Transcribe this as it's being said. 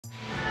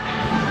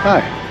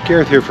Hi,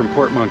 Gareth here from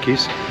Port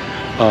Monkeys.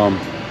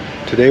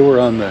 Today we're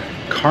on the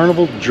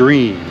Carnival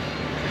Dream.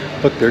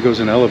 Look, there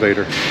goes an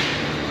elevator.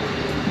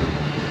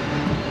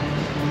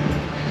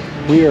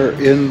 We are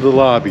in the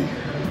lobby,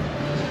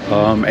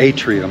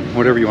 atrium,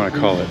 whatever you want to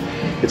call it.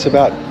 It's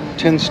about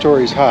 10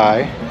 stories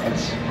high.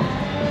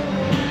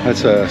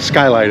 That's a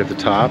skylight at the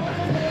top.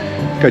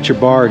 Got your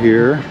bar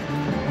here.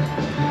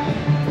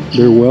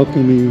 They're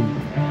welcoming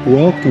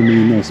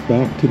us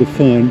back to the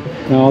fun.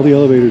 Now all the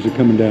elevators are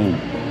coming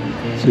down.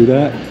 See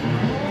that?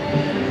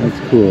 That's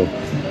cool.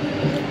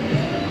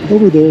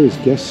 Over there is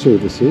guest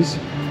services.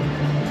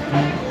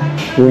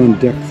 We're on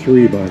deck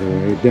 3, by the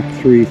way.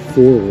 Deck 3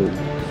 forward.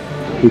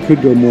 We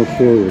could go more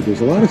forward.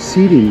 There's a lot of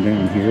seating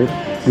down here.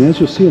 And as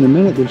you'll see in a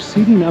minute, there's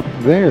seating up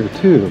there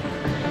too.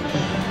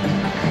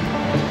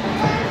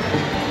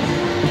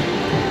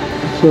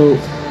 So,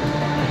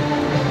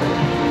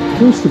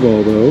 first of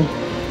all though,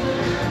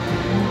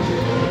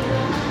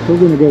 we're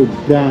going to go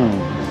down.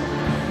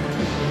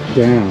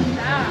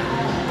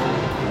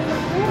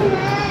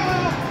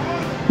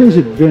 Here's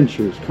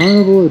Adventures,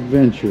 Carnival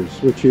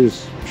Adventures, which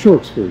is shore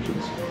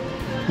excursions.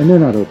 And they're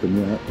not open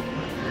yet.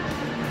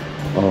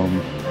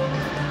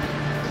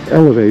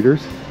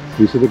 Elevators,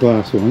 these are the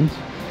glass ones.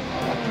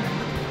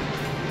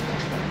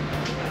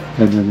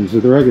 And then these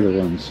are the regular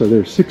ones. So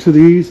there's 6 of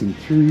these and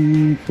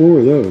 4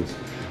 of those.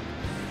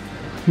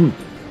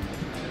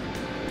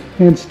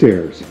 And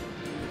stairs.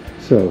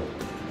 So,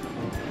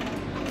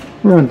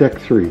 we're on deck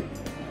 3,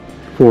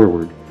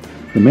 forward.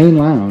 The main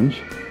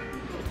lounge,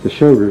 the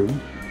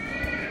showroom,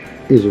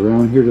 is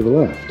around here to the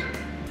left.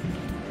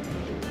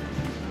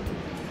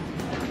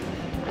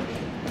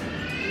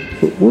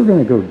 But we're going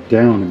to go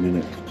down a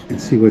minute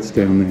and see what's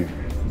down there.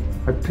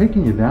 I'm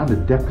taking you down to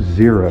deck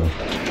 0.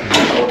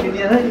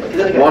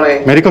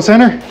 Morning. Medical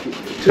center?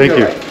 Thank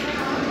you.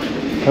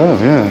 Oh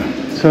yeah.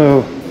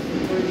 So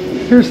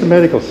here's the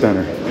medical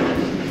center.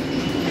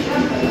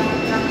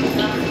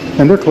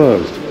 And they're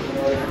closed.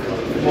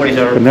 Morning,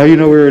 sir. But now you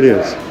know where it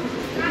is.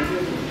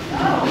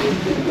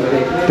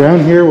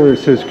 Down here where it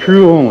says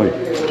crew only.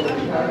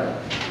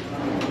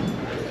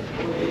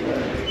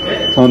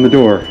 On the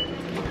door.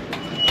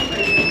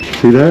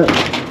 See that?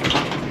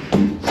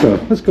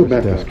 So let's go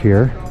back up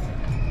here.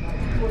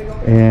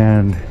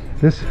 And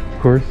this, of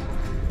course,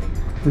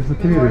 is the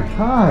theater.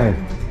 Hi.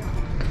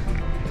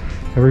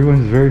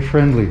 Everyone's very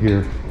friendly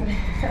here.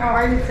 How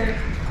are you, sir?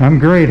 I'm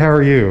great. How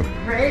are you?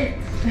 Great.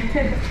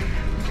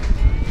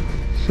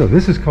 So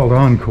this is called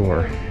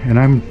Encore, and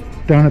I'm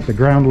down at the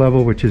ground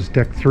level, which is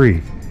deck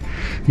 3.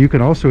 You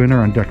can also enter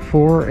on deck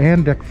 4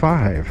 and deck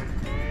 5.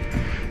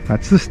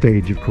 That's the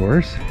stage, of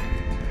course.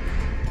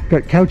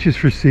 Got couches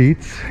for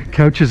seats,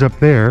 couches up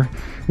there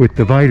with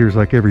dividers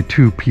like every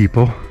 2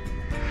 people.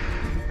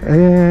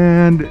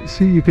 And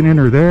see, you can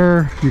enter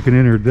there, you can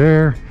enter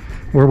there,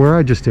 or where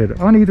I just did,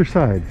 on either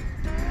side.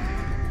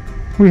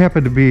 We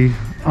happen to be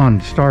on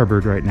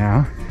starboard right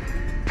now.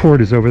 Port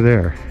is over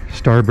there.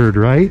 Starboard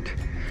right,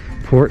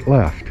 port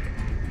left.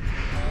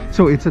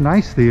 So it's a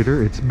nice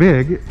theater, it's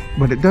big,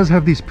 but it does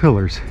have these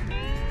pillars.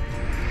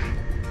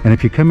 And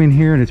if you come in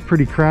here and it's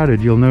pretty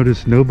crowded, you'll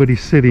notice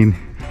nobody's sitting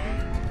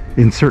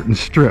in certain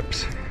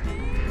strips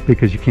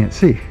because you can't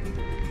see.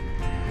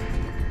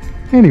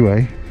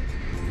 Anyway,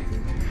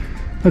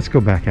 let's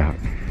go back out.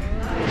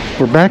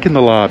 We're back in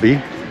the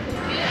lobby.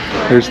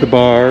 There's the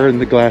bar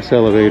and the glass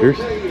elevators.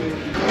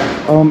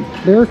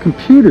 There are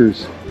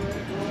computers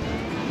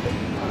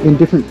in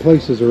different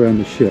places around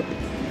the ship.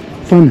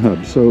 Fun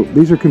hubs. So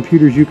these are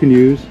computers you can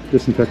use,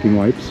 disinfecting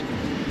wipes.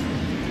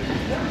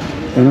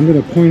 And I'm going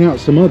to point out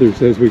some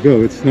others as we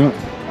go. It's not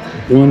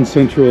one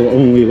central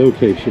only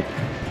location.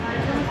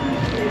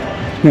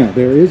 Now,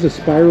 there is a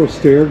spiral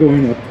stair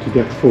going up to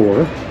deck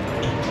 4.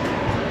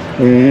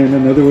 And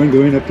another one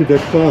going up to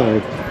deck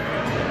 5.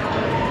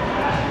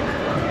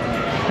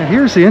 Now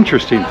here's the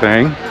interesting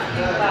thing.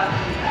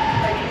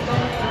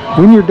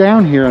 When you're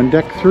down here on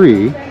deck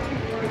 3,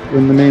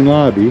 in the main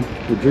lobby,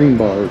 the Dream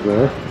Bar is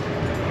there,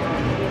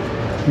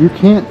 you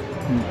can't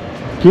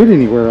get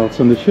anywhere else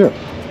on the ship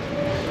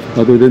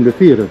other than the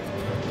theater.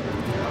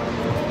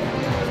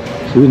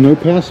 So there's no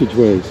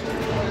passageways.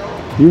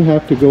 You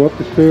have to go up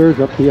the stairs,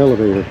 up the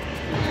elevator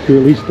to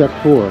at least deck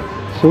 4.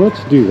 So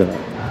let's do that.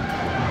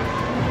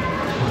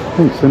 I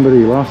think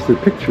somebody lost their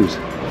pictures.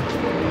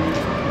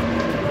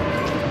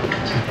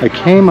 I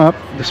came up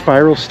the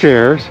spiral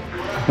stairs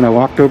and I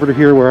walked over to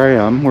here where I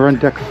am. We're on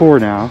deck 4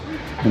 now,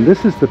 and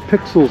this is the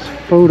Pixels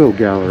photo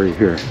gallery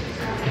here.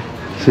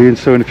 See, and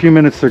so in a few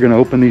minutes they're going to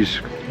open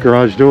these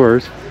garage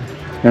doors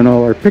and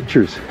all our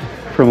pictures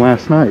from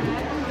last night,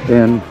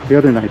 and the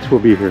other nights will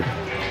be here.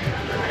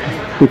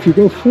 If you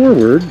go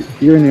forward,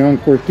 you're in the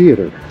Encore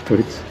Theater,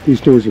 but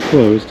these doors are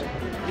closed.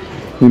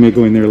 We may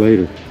go in there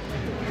later.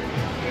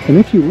 And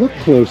if you look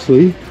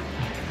closely,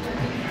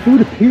 it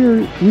would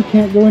appear you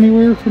can't go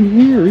anywhere from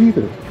here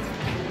either.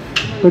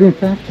 But in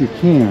fact you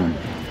can.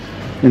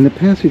 And the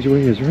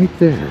passageway is right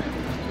there.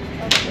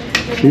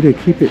 See, they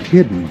keep it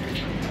hidden.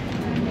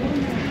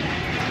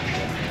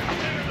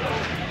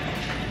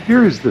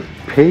 Here is the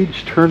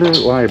Page Turner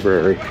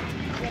Library.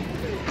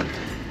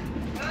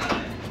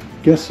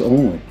 Guests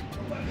only.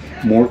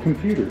 More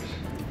computers.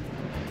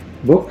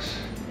 Books.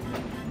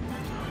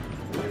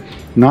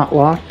 Not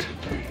locked.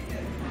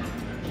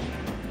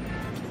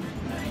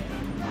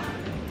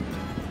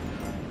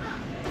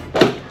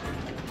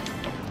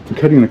 And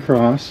cutting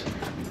across,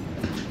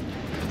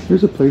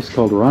 there's a place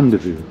called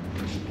Rendezvous.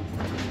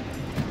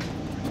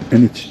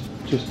 And it's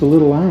just a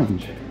little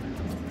lounge.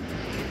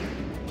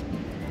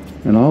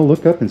 And I'll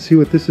look up and see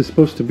what this is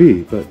supposed to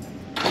be, but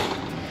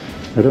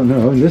I don't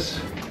know. And this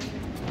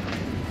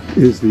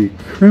is the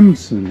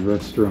Crimson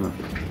Restaurant.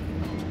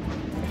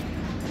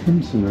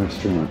 Crimson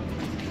Restaurant.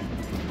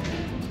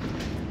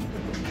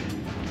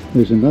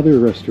 There's another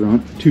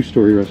restaurant,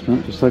 two-story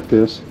restaurant, just like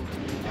this,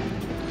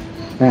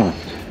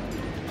 aft.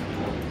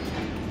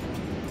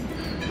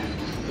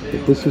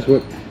 But this is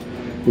what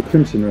the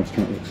Crimson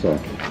Restaurant looks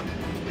like.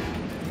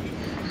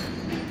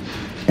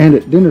 And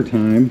at dinner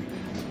time,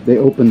 they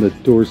open the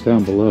doors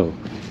down below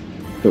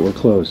that were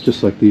closed,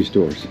 just like these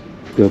doors.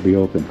 They'll be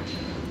open.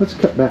 Let's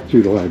cut back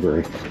through the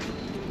library.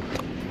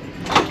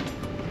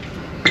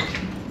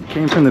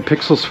 Came from the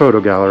Pixels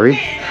Photo Gallery,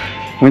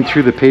 went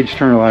through the Page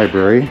Turner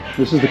Library.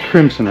 This is the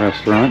Crimson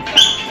Restaurant.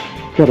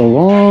 Got a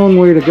long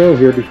way to go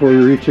here before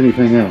you reach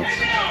anything else.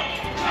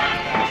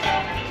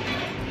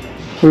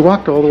 We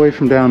walked all the way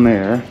from down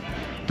there,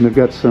 and they've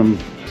got some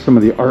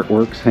of the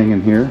artworks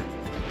hanging here.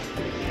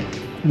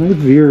 And I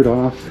veered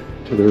off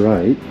to the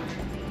right,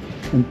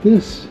 and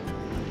this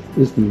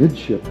is the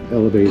midship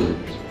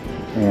elevators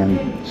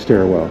and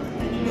stairwell.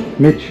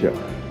 Midship.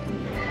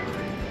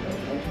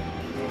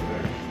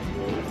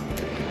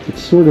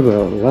 It's sort of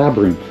a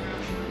labyrinth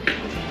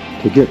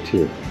to get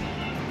to.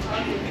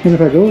 And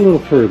if I go a little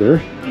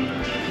further,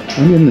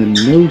 I'm in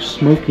the no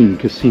smoking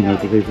casino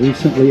that they've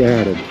recently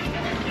added.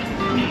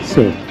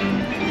 So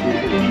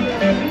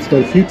it's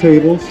got a few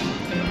tables,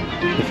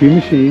 a few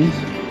machines.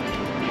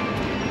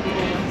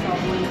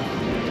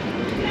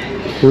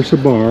 Of course, a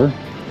bar.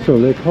 So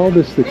they call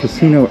this the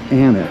Casino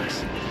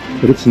Annex,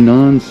 but it's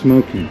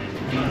non-smoking.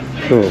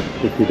 So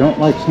if you don't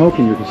like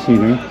smoking your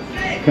casino,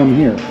 come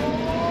here.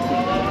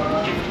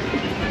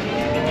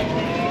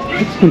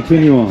 Let's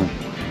continue on.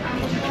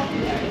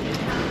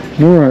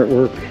 More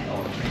artwork,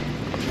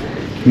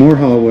 more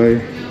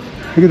hallway.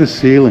 Look at the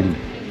ceiling.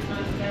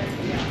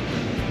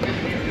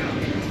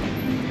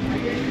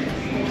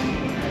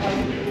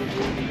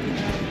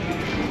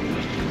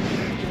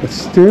 A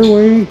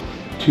stairway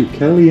to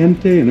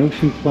Caliente and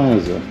Ocean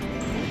Plaza.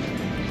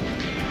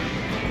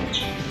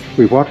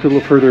 We walked a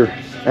little further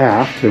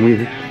aft and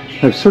we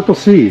have Circle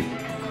C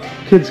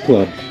Kids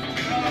Club.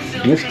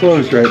 And it's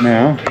closed right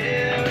now.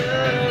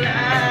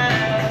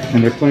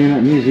 And they're playing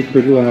that music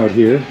pretty loud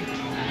here,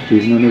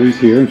 even though nobody's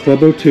here. And Club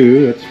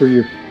O2, that's for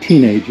your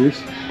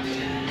teenagers.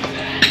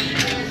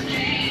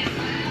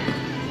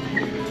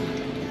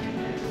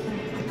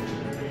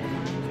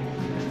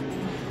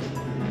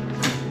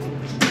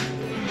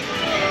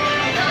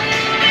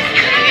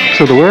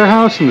 So the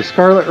Warehouse and the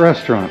Scarlet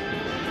Restaurant.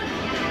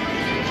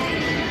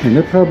 And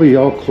they're probably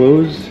all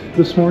closed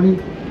this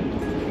morning.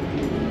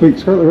 Wait,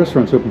 Scarlet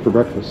Restaurant's open for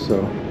breakfast, so.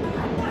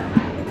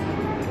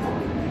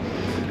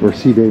 Or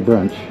C-Day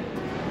brunch.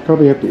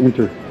 Probably have to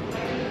enter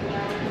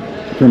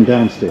from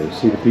downstairs.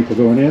 See the people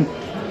going in?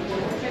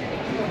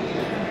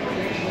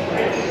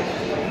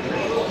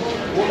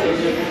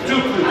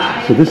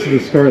 So this is the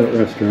Scarlet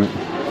Restaurant.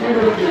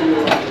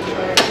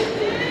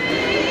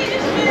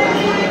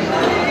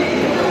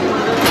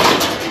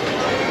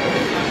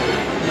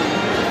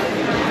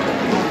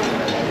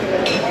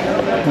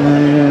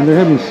 And they're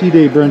having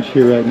C-Day brunch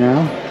here right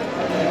now.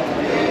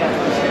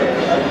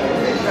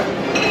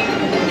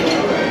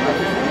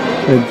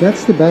 And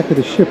that's the back of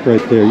the ship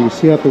right there. You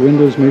see out the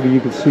windows, maybe you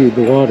can see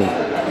the water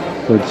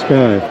or the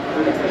sky.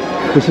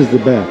 This is the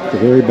back, the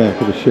very back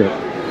of the ship.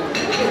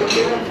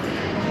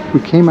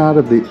 We came out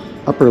of the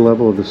upper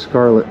level of the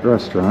Scarlet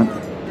Restaurant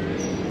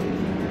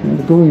and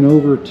we're going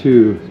over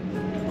to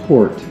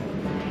port,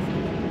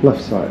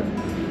 left side.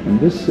 And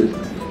this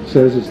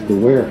says it's the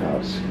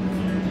Warehouse.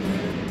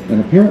 And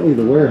apparently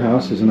the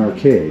Warehouse is an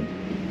arcade.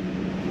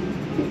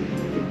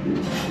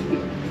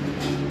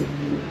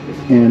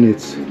 And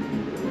it's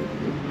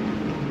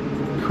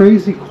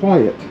crazy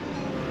quiet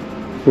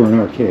for an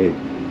arcade.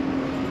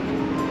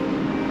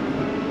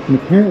 And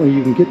apparently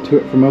you can get to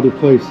it from other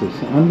places.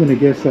 I'm going to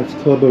guess that's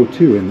Club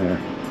O2 in there.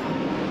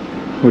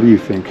 What do you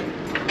think?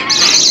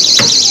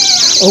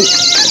 Oh!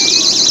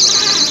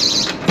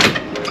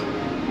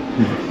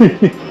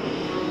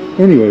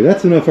 Anyway,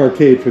 that's enough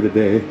arcade for the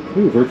day.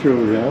 Ooh, virtual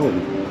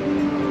reality.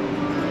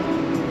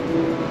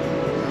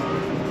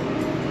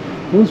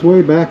 It was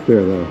way back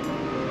there though.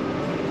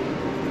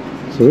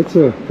 So it's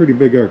a pretty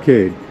big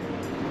arcade.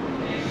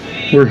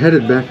 We're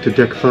headed back to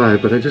deck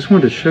 5, but I just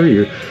wanted to show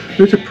you,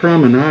 there's a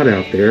promenade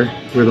out there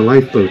where the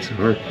lifeboats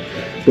are,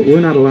 but we're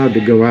not allowed to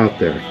go out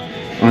there.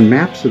 On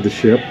maps of the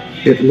ship,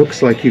 it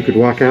looks like you could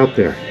walk out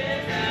there.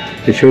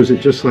 It shows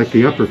it just like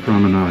the upper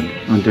promenade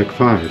on deck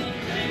 5.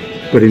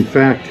 But in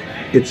fact,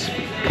 it's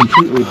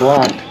completely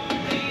blocked.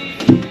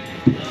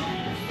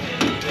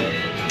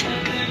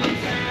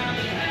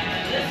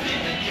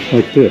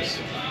 Like this.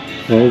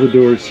 All the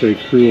doors say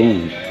crew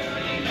only.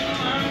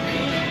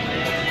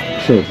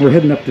 So we're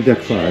heading up to deck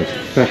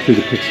 5, back through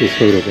the Pixels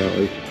photo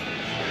gallery.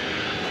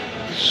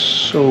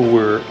 So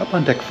we're up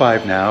on deck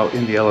 5 now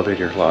in the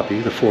elevator lobby,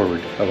 the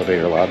forward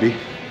elevator lobby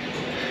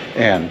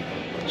and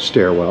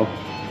stairwell.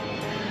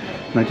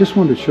 And I just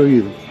wanted to show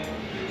you,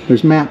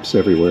 there's maps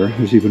everywhere.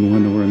 There's even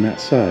one over on that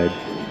side.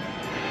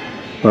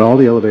 But all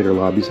the elevator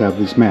lobbies have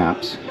these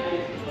maps.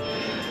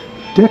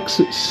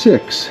 Decks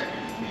 6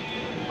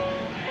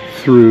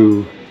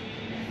 through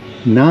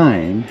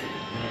 9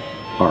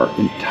 are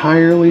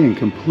entirely and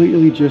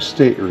completely just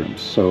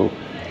staterooms. So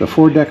the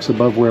 4 decks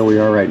above where we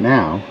are right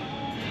now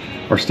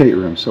are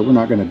staterooms, so we're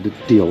not going to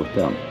deal with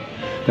them.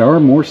 There are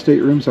more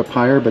staterooms up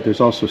higher, but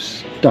there's also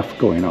stuff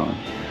going on.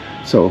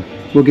 So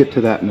we'll get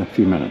to that in a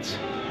few minutes.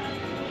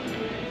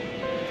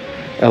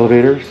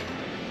 Elevators.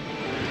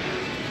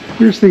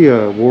 Here's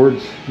the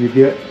wards you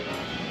get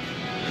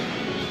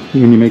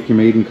when you make your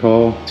maiden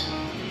call.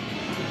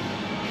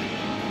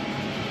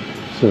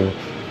 So,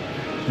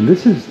 and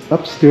this is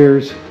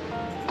upstairs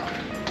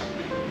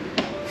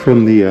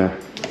from the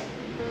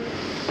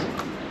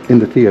in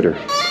the theater.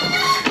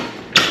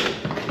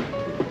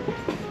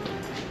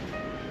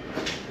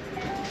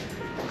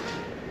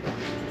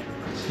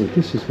 So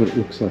this is what it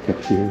looks like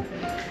up here,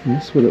 and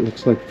this is what it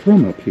looks like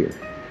from up here.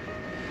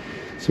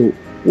 So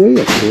way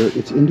up there,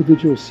 it's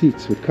individual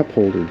seats with cup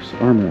holders,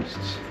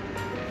 armrests.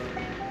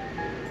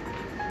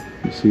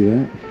 You see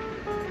that?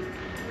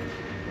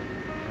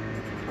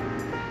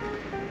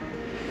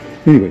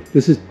 Anyway,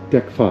 this is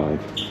deck 5.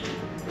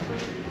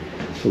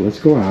 So let's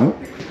go out.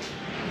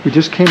 We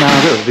just came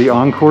out of the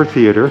Encore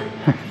Theater.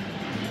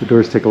 The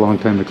doors take a long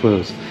time to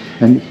close.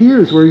 And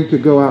here's where you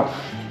could go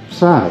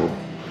outside.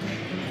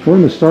 We're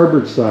on the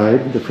starboard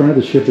side. The front of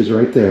the ship is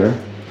right there.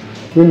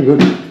 We're going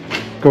to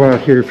go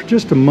out here for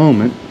just a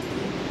moment.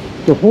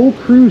 The whole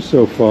crew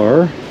so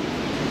far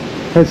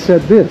has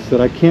said this,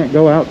 that I can't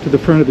go out to the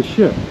front of the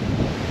ship,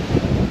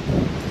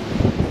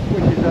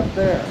 which is up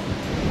there.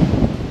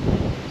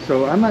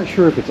 So I'm not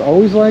sure if it's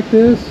always like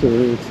this, or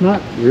it's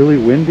not really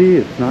windy,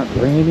 it's not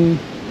rainy.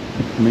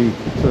 I mean,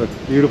 it's a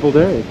beautiful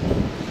day.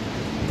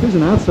 Here's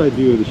an outside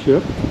view of the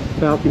ship.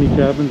 Balcony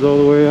cabins all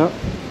the way up.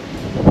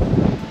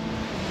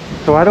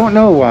 So I don't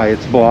know why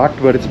it's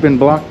blocked, but it's been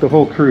blocked the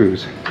whole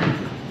cruise.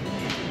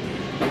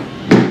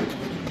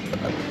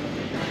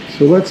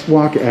 So let's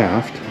walk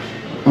aft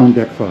on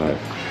deck 5.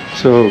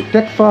 So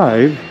deck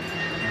 5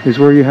 is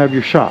where you have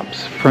your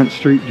shops. Front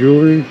Street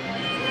Jewelry.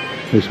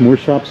 There's more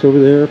shops over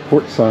there.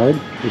 Port side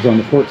is on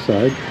the port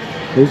side.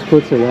 There's of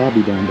course the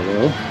lobby down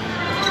below.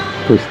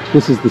 Of course,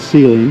 this is the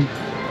ceiling,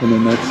 and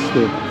then that's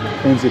the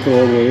ends that go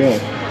all the way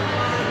up.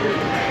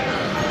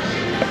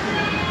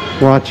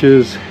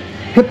 Watches,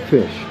 Hip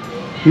Fish,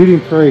 beauty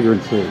and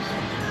fragrances.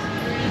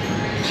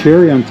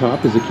 Cherry on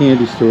top is a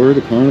candy store.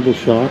 The Carnival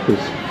shop is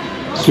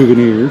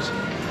souvenirs.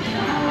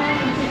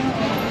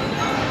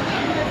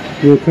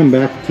 We'll come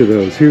back to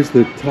those. Here's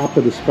the top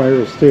of the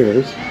spiral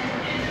stairs.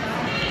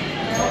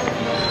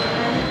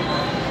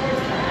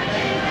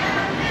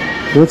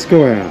 Let's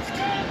go aft.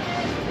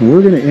 And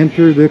we're going to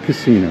enter the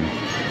casino.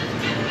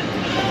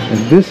 And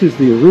this is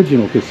the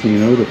original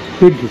casino, the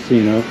big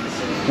casino,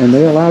 and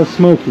they allow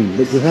smoking,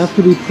 but you have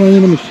to be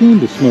playing a machine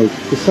to smoke,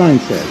 the sign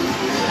says.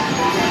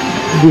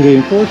 Do they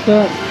enforce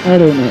that? I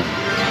don't know.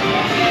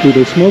 Do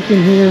they smoke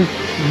in here?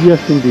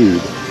 Yes,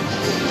 indeed.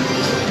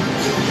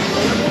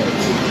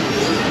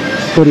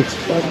 But it's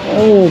like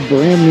all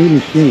brand new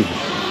machines.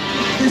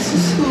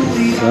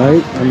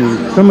 Right? I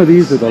mean, some of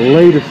these are the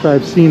latest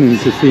I've seen in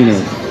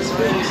casinos.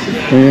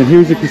 And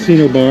here's a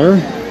casino bar.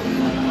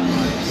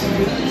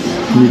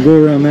 And you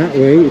go around that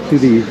way to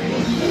the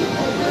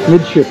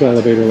midship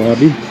elevator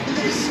lobby.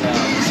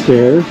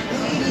 Stairs.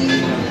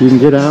 You can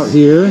get out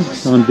here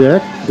on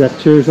deck. Deck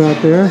chairs out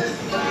there.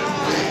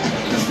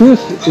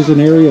 This is an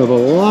area of a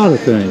lot of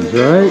things,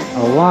 right?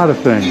 A lot of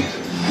things.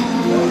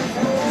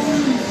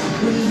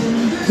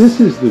 This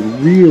is the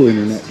real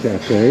internet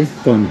cafe,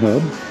 Fun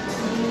Hub.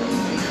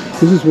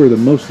 This is where the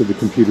most of the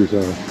computers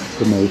are,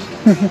 the most.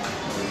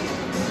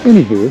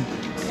 Anywho.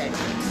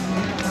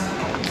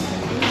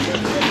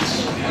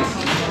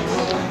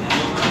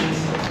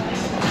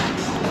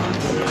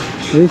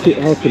 There's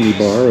the Alchemy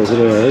bar over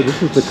there.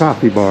 This is the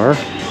coffee bar.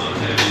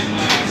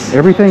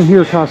 Everything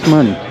here costs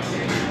money,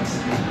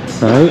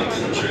 right?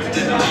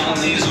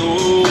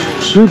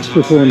 Groups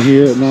perform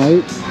here at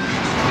night.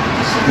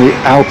 The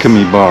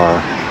Alchemy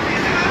bar.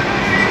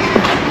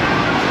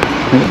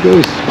 And it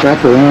goes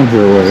back around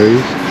here a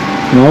ways,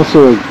 and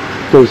also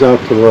goes out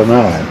to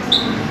Lanai.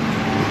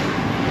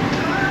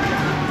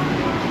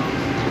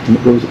 And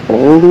it goes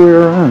all the way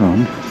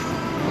around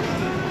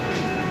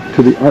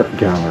to the art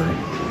gallery.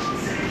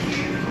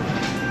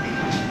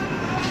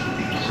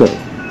 So,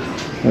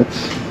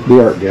 that's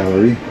the art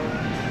gallery.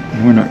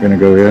 And we're not going to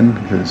go in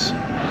because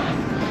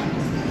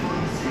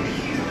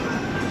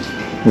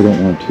we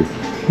don't want to.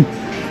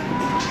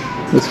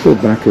 Let's go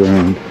back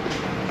around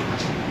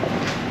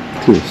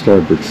to the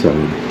starboard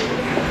side.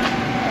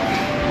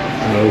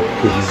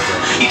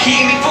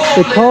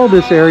 They call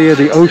this area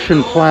the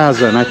Ocean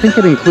Plaza, and I think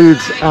it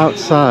includes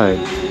outside.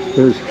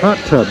 There's hot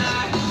tubs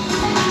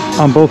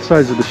on both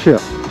sides of the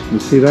ship. You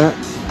see that?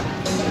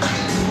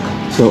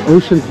 So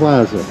Ocean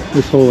Plaza,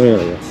 this whole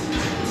area.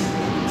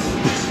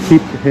 Let's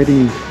keep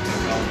heading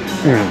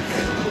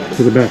aft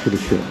to the back of the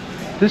ship.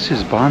 This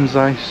is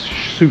Bonsai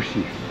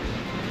Sushi.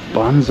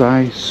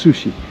 Bonsai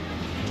Sushi.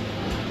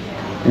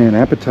 And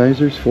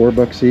appetizers,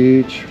 $4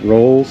 each.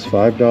 Rolls,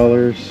 $5,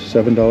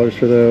 $7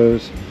 for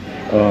those.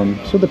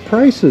 So the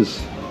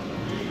prices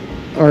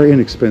are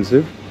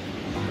inexpensive,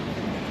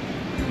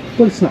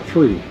 but it's not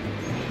free.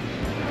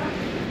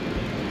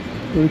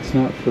 It's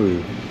not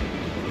free.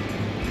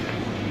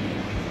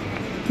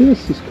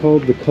 This is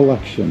called the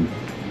Collection.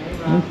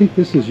 I think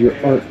this is your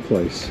art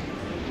place.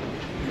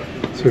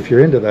 So if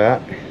you're into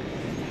that,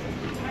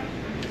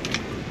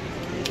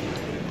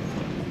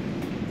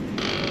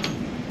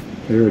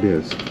 there it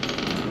is.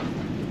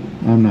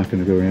 I'm not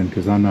going to go in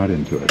because I'm not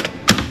into it.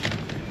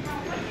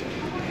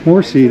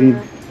 More seating.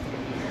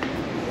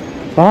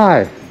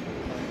 Hi.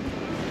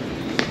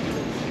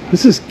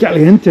 This is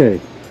Caliente.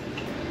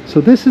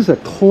 So this is a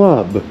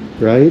club,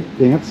 right?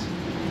 Dance.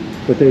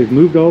 But they've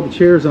moved all the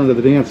chairs onto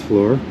the dance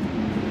floor.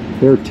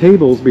 There are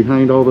tables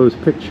behind all those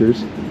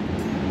pictures.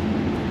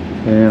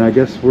 And I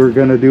guess we're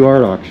going to do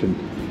art auction.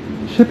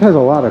 The ship has a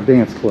lot of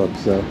dance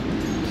clubs, though.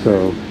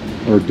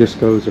 Or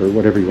discos, or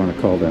whatever you want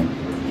to call them.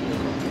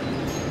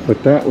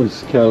 But that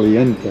was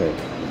Caliente.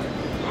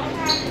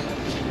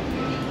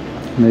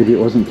 Maybe it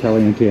wasn't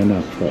caliente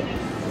enough, but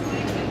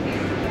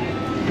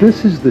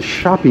this is the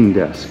shopping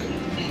desk,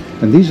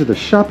 and these are the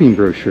shopping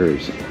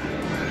brochures,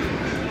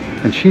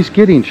 and she's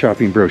getting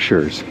shopping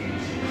brochures.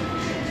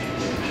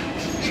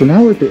 So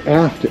now we're at the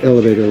aft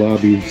elevator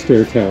lobby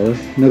stair tower,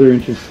 another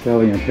entrance to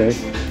Caliente,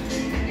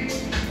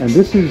 and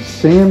this is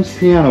Sam's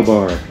Piano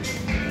Bar.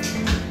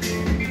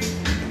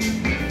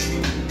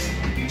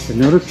 And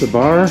notice the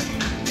bar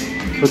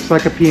looks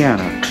like a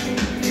piano.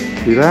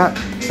 See that?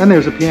 And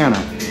there's a piano.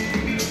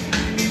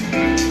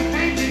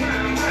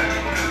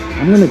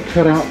 I'm going to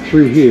cut out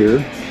through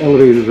here.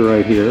 Elevators are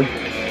right here.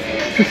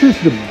 This is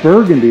the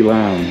Burgundy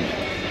Lounge.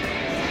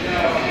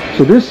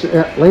 So this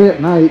late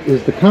at night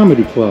is the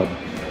Comedy Club.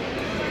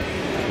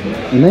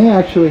 And they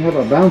actually have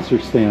a bouncer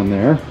stand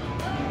there.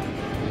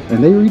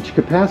 And they reach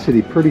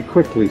capacity pretty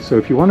quickly. So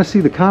if you want to see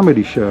the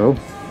comedy show,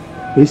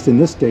 at least in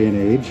this day and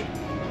age,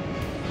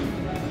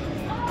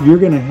 you're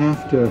going to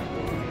have to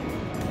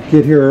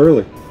get here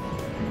early.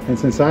 And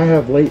since I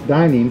have late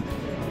dining,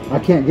 I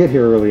can't get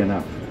here early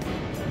enough.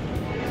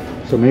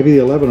 So maybe the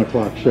 11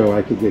 o'clock show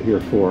I could get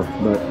here for,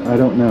 but I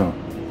don't know.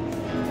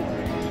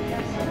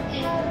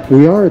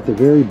 We are at the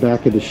very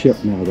back of the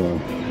ship now, though.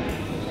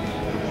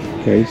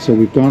 Okay, so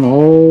we've gone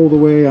all the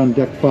way on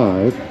deck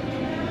 5.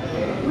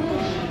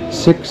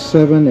 6,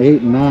 7,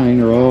 8, and 9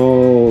 are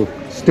all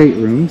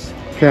staterooms,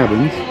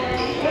 cabins.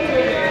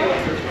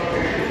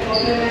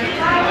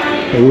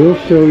 I will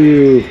show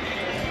you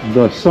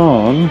the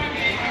song.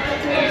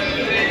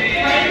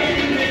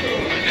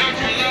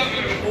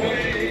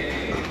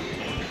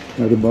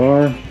 Another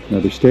bar,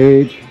 another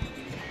stage.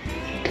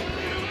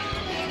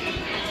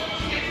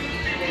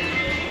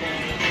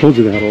 Told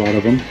you they had a lot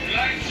of them.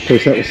 Of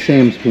course, that was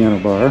Sam's Piano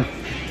Bar.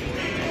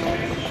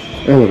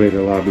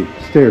 Elevator lobby,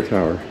 stair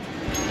tower.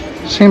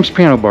 Sam's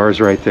Piano Bar is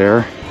right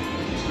there.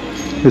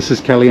 This is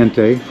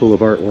Caliente, full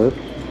of artwork.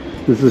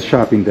 This is a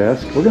shopping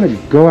desk. We're going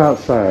to go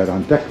outside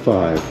on deck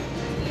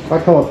 5. I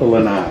call it the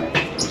lanai.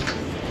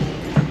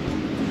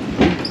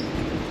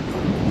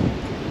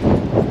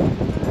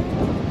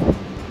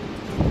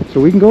 So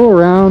we can go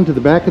around to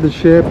the back of the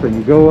ship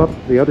and go up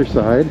the other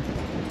side,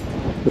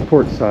 the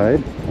port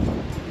side.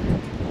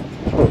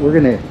 But we're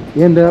going to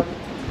end up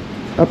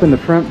in the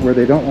front where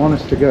they don't want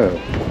us to go.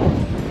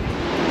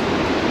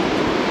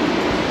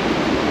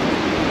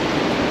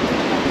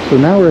 So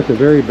now we're at the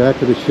very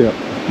back of the ship.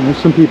 And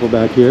there's some people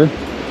back here.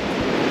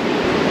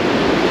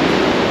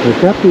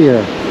 They've got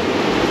the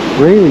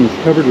railings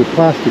covered with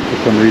plastic for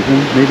some reason.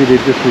 Maybe they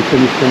just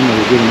refinished them or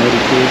they're getting ready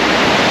to.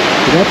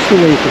 So that's the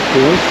laser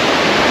course.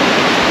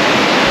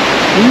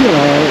 We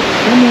are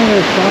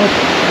somewhere south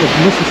of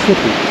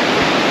Mississippi,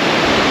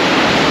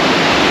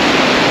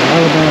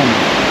 Alabama,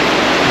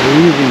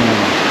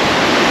 Louisiana.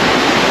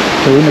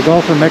 So in the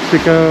Gulf of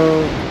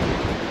Mexico.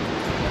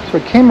 So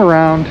I came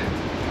around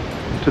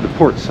to the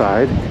port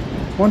side.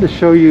 I wanted to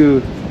show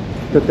you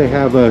that they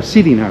have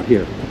seating out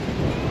here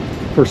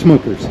for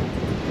smokers.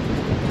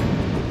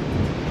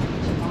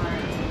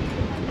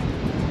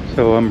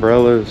 So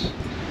umbrellas,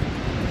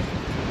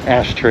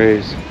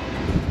 ashtrays,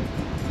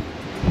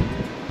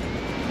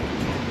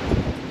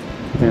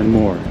 and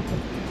more.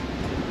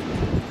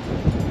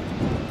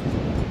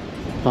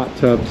 Hot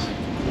tubs,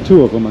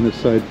 2 of them on this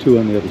side, 2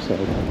 on the other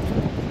side.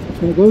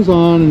 And it goes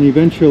on, and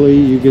eventually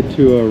you get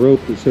to a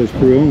rope that says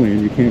crew only,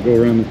 and you can't go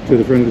around to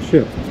the front of the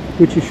ship,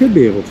 which you should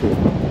be able to,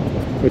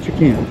 but you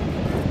can't.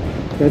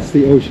 That's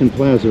the Ocean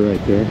Plaza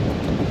right there.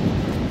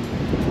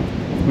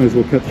 Might as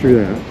well cut through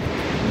that.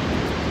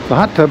 The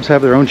hot tubs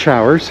have their own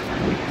showers.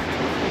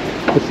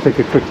 Let's take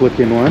a quick look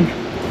in one.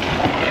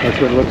 That's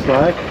what it looks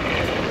like.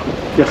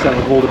 Guess that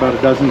would hold about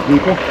a dozen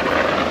people.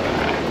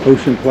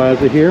 Ocean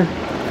Plaza here.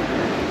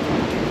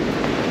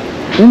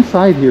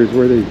 Inside here is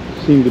where they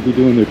seem to be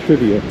doing their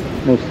trivia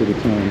most of the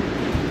time.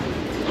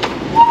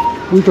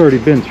 We've already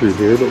been through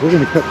here, but we're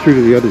going to cut through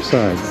to the other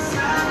side.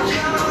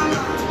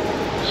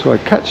 So I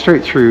cut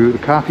straight through. The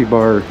coffee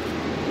bar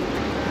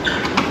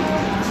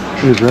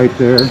is right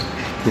there.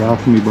 The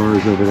Alchemy bar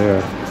is over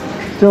there.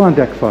 Still on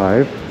deck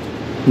 5.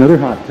 Another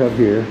hot tub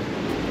here.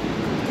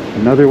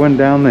 Another one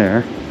down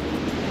there.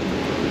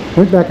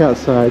 Went back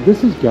outside.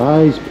 This is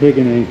Guy's Pig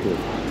and Anchor.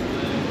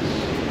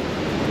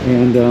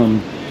 And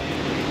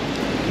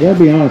I gotta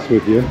be honest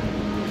with you,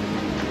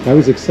 I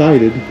was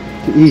excited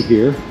to eat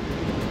here.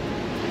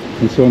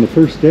 And so on the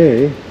first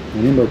day,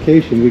 on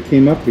embarkation, we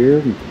came up here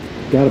and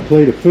got a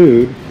plate of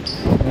food.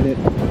 And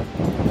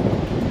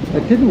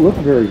it didn't look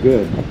very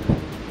good,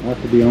 I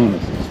have to be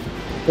honest.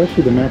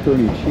 Especially the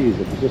macaroni and cheese,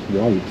 it was just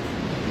white.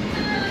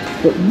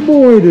 But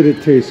boy did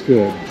it taste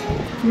good.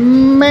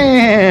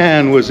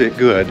 Man, was it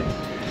good.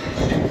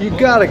 You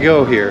gotta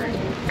go here.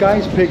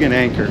 Guy's Pig and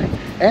Anchor.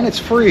 And it's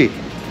free.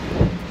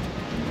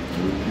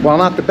 While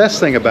not the best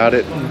thing about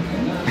it,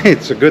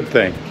 it's a good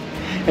thing.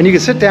 And you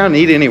can sit down and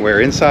eat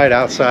anywhere, inside,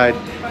 outside,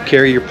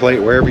 carry your plate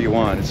wherever you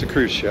want. It's a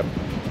cruise ship.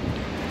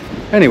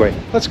 Anyway,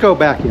 let's go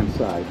back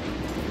inside.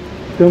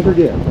 Don't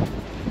forget,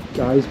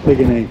 Guy's Pig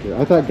and Anchor.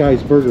 I thought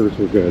Guy's Burgers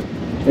were good,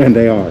 and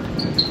they are.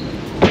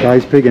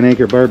 Guy's Pig and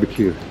Anchor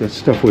Barbecue. That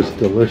stuff was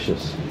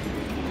delicious.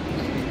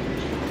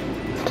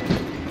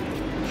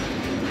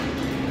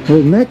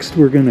 Well, next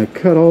we're going to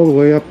cut all the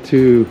way up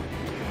to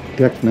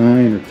deck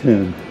 9 or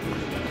 10.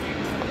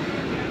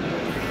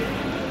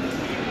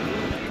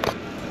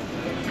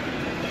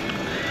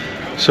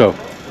 So,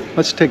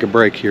 let's take a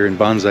break here in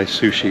Bonsai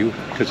Sushi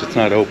because it's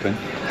not open.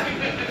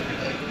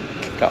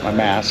 Got my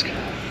mask.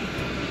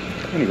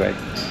 Anyway,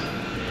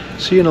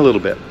 see you in a little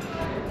bit.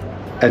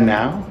 And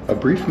now, a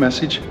brief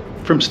message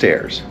from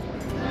stairs.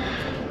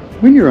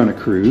 When you're on a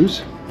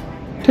cruise,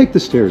 take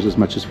the stairs as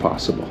much as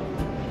possible.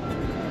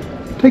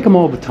 Take them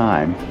all the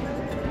time.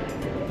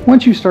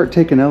 Once you start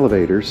taking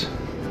elevators,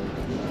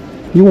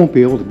 you won't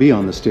be able to be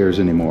on the stairs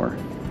anymore.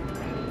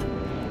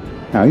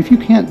 Now, if you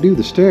can't do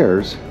the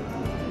stairs,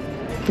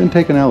 then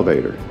take an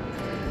elevator.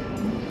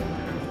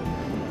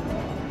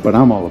 But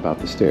I'm all about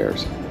the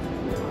stairs.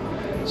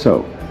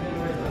 So,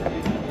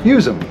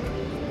 use them.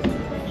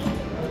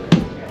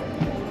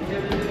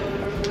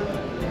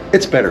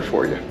 It's better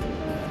for you.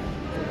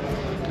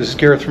 This is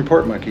Gareth from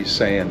Port Monkeys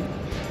saying,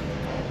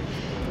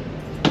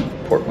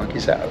 Port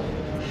Monkeys out.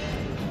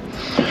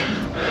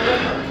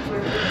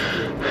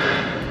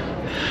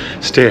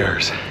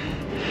 Stairs.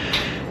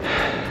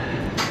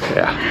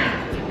 Yeah.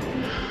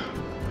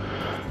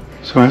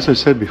 So as I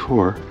said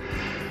before,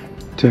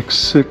 decks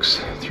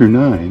 6 through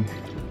 9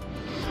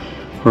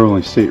 are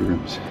only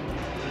staterooms,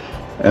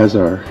 as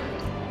are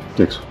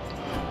decks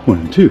 1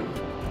 and 2.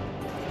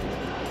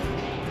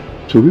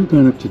 So we've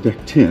gone up to deck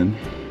 10,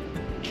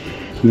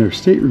 and there are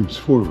staterooms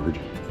forward,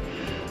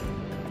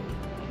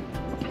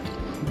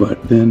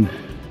 but then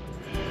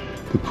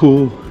the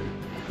pool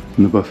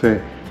and the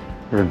buffet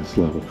are on this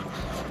level.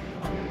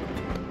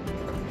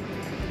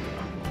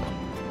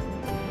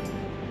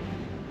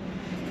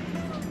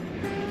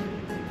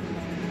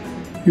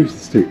 Here's the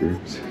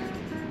staterooms.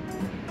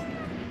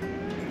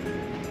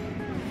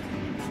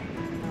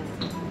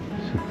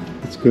 So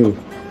let's go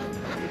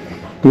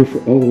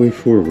all the way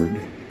forward.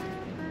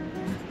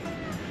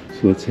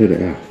 So let's head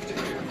aft.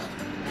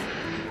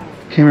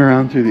 Came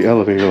around through the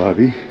elevator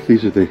lobby.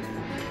 These are the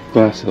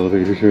glass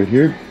elevators right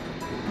here.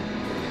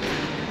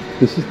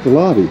 This is the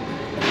lobby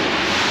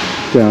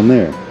down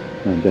there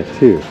on deck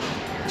 2.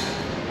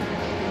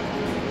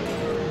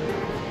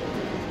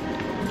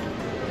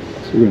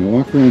 So we're going to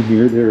walk around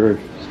here. There are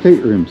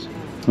staterooms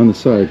on the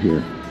side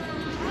here.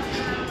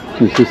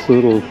 There's this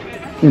little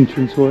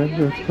entranceway,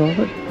 let's call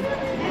it.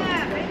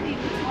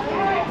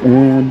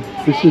 And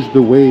this is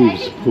the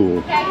waves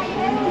pool.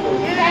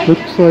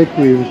 Looks like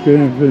we've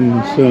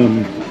given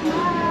some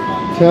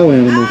tail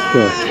animal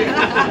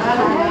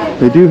stuff.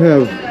 They do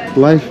have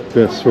life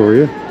vests for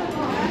you.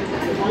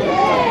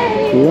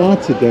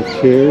 Lots of deck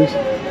chairs.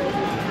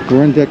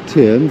 We're on deck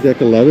 10.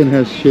 Deck 11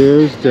 has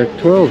chairs. Deck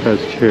 12 has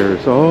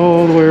chairs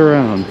all the way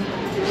around.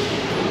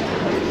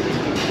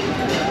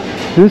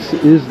 This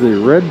is the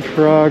Red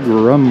Frog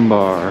Rum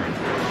Bar.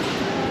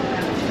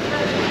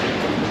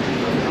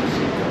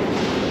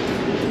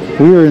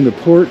 We are in the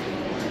port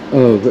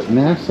of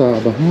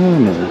Nassau,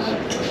 Bahamas,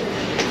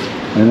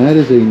 and that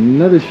is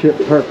another ship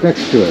parked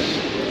next to us.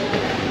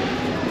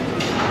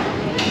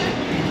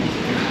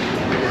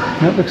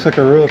 That looks like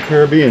a Royal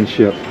Caribbean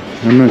ship.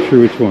 I'm not sure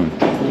which one.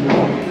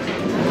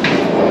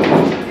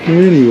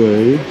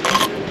 Anyway,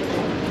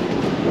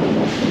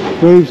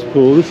 Waves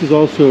Pool. This is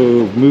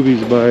also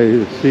Movies by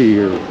the Sea,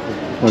 or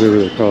whatever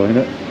they're calling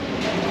it.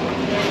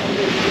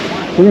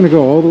 We're going to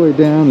go all the way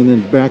down and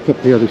then back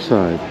up the other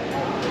side.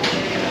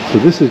 So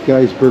this is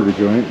Guy's Burger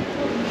Joint.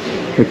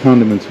 The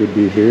condiments would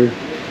be here.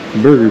 The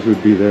burgers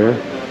would be there.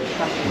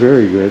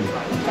 Very good.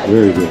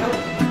 Very good.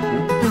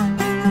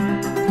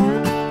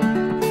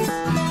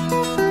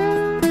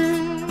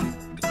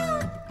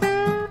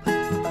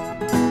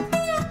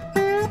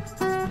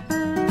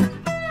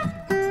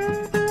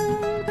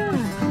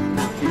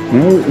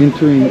 Now we're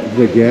entering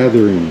the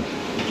Gathering,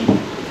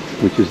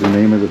 which is the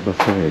name of the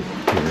buffet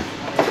here.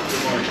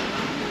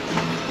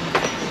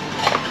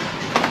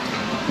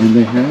 And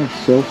they have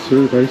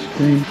self-serve ice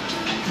cream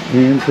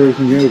and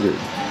frozen yogurt.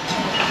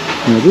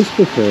 Now this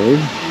buffet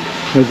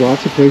has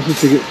lots of places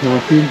to get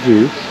coffee and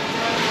juice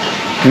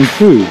and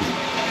food.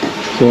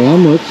 So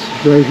omelets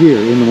right here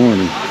in the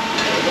morning.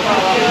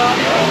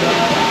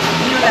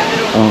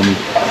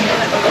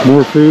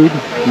 More food,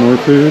 more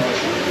food.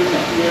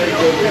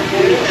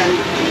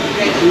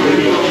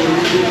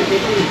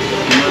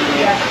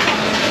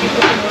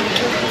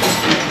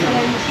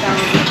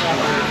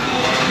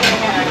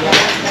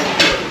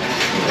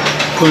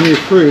 Plenty of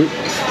fruit.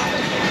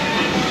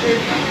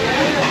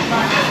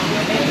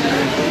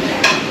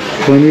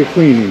 Plenty of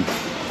cleaning.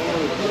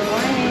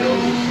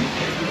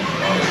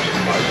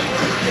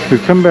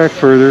 We've come back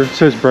further. It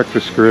says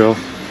breakfast grill.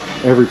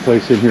 Every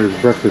place in here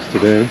is breakfast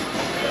today.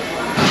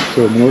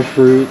 So more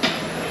fruit,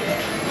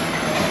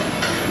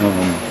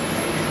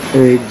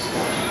 eggs,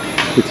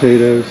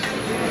 potatoes,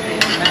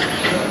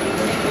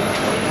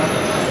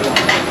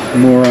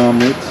 more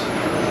omelets.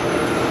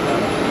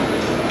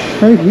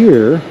 Right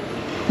here,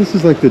 this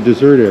is like the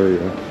dessert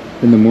area.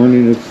 In the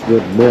morning it's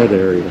the bread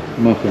area,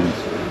 muffins,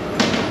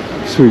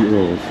 sweet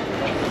rolls.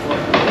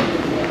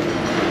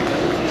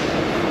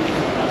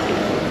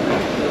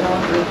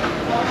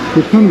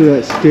 We'll come to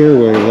that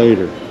stairway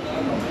later.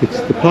 It's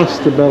the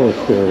Pasta Bella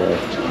stairway.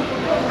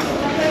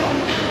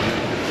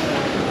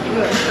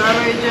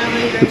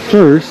 But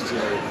first,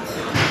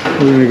 we're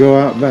going to go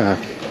out back.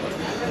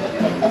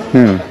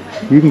 Now,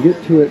 you can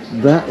get to it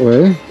that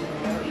way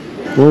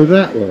or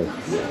that way.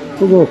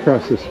 We'll go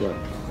across this way.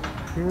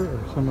 Here are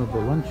some of the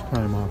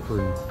lunchtime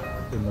offerings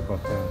in the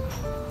buffet.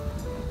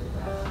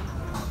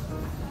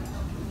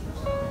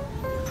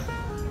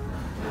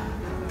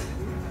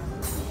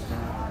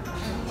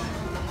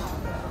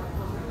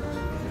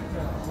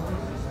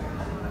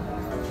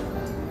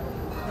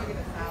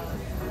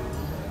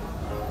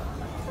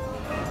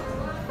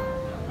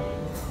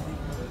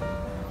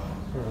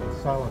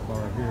 Salad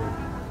bar here.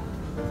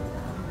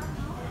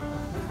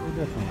 Very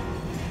different.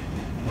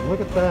 And look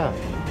at that.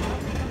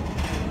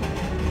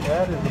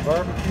 That is the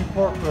barbecue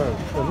pork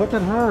roast. But look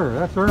at her.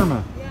 That's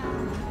Irma.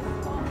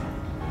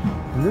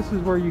 And this is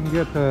where you can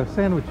get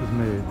sandwiches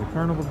made. The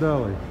Carnival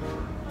Deli.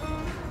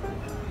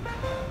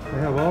 They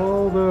have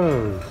all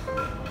those.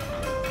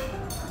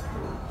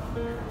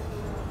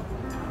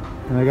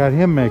 And I got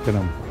him making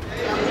them.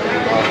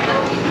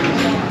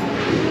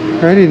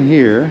 Right in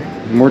here,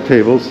 more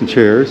tables and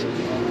chairs.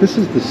 This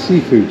is the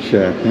seafood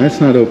shack, and that's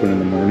not open in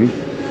the morning.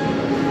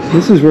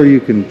 This is where you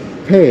can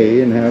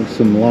pay and have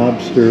some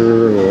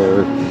lobster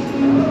or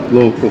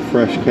local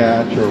fresh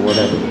catch or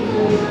whatever.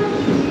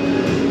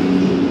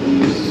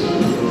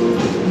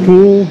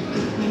 Pool,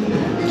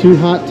 2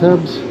 hot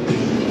tubs,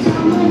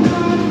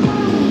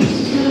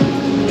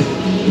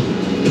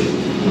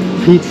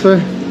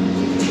 pizza.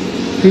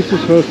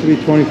 Pizza's supposed to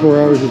be 24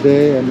 hours a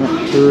day. I'm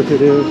not sure if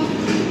it is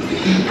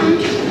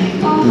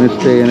in this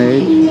day and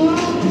age.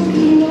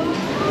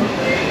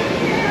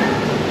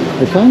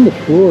 I find the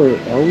floor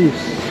always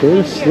sort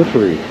of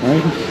slippery.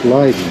 I'm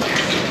sliding.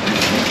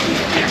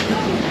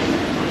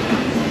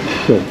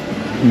 So,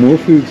 more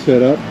food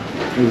set up.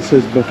 And it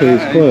says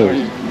buffet is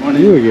closed.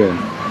 You again.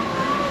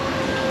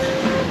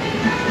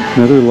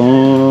 Another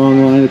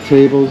long line of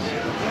tables.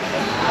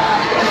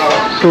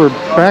 So we're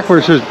back where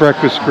it says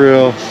breakfast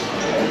grill.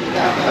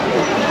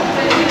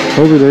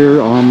 Over there,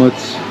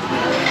 omelets.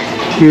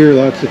 Here,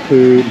 lots of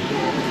food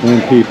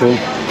and people.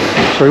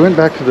 So I went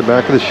back to the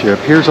back of the ship.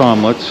 Here's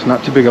omelets.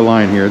 Not too big a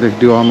line here. They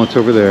do omelets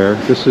over there.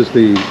 This is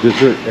the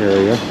dessert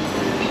area.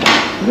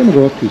 I'm going to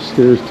go up these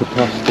stairs to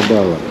Pasta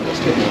Bella.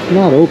 It's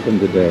not open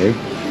today,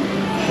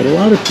 but a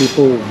lot of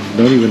people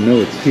don't even know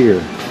it's here.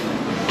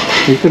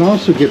 You can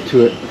also get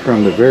to it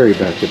from the very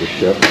back of the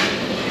ship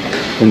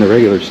in the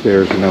regular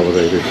stairs and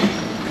elevators.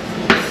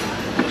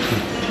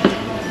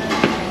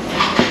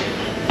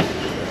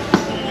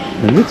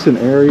 And it's an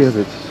area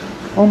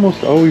that's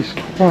almost always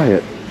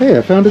quiet. Hey,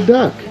 I found a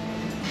duck.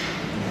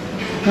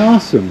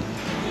 Awesome.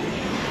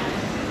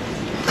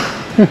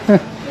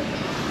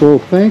 Well,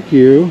 thank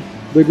you,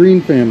 the Green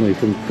family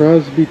from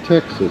Crosby,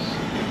 Texas.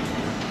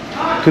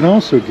 You can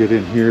also get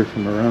in here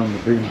from around the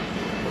big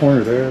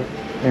corner there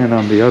and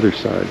on the other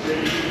side.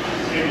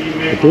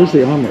 But there's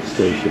the omelet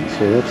station,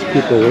 so that's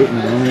people waiting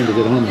in line to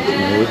get omelets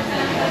made.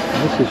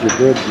 This is your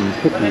breads and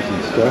cookies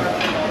and stuff.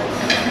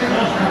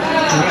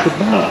 And it's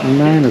about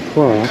 9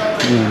 o'clock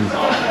in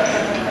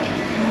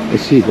a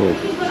seagull.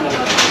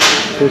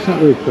 So it's not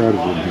very crowded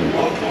in here.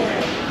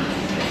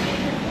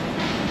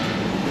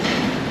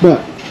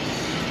 But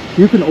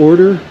you can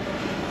order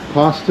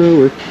pasta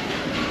with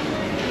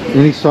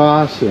any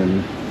sauce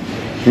and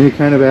Any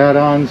kind of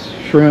add-ons,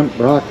 shrimp,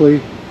 broccoli,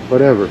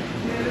 whatever.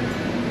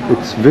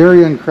 It's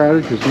very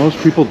uncrowded because most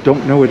people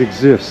don't know it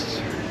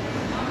exists.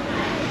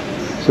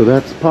 So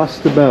that's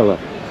Pasta Bella.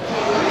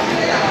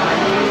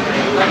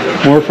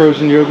 More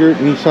frozen yogurt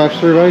and soft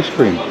serve ice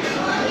cream.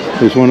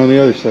 There's one on the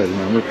other side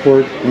now,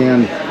 report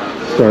and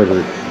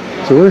starboard.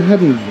 So we're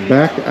heading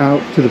back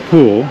out to the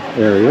pool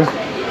area.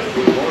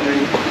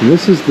 And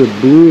this is the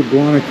Blue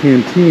Iguana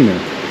Cantina.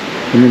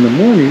 And in the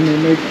morning they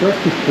make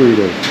breakfast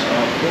burritos.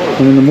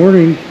 And in the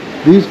morning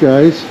these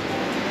guys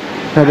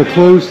have a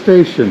closed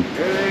station.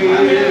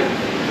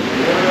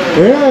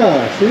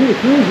 Yeah, see, the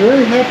crew's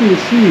very happy to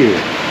see you.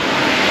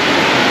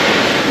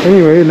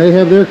 Anyway, and they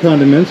have their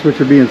condiments which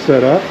are being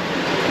set up.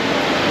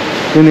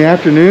 In the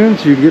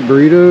afternoons you get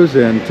burritos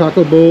and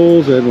taco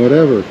bowls and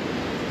whatever.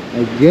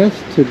 I guess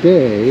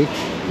today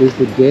is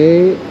the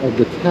day of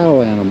the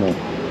cow animal.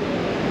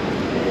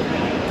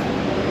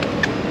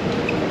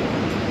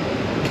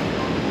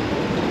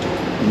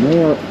 And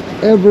they are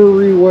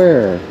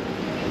everywhere.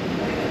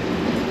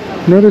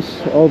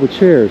 Notice all the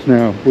chairs.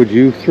 Now, would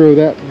you throw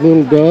that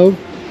little dove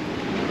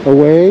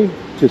away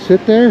to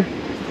sit there?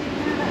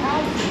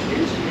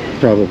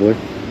 Probably.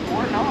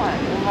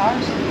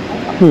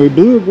 Anyway,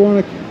 Blue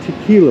Iguana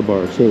Tequila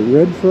Bar. So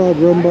Red Frog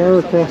Rum Bar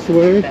across the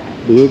way,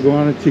 Blue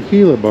Iguana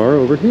Tequila Bar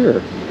over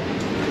here.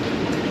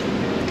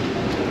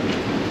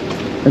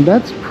 And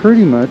that's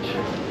pretty much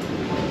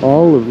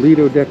all of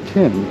Lido Deck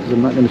 10, because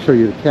I'm not going to show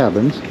you the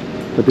cabins,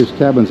 but there's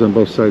cabins on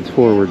both sides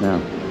forward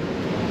now.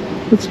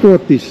 Let's go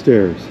up these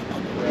stairs.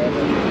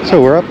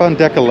 So we're up on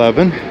Deck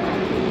 11,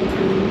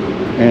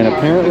 and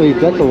apparently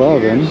Deck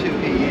 11,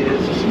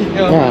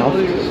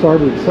 aft,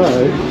 starboard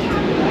side,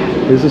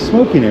 is a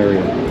smoking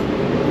area.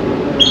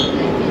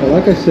 Well,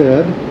 like I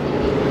said,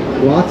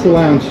 lots of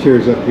lounge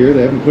chairs up here.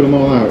 They haven't put them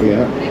all out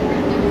yet.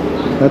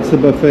 That's the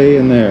buffet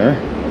in there.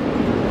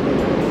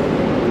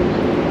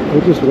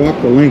 We'll just walk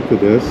the length of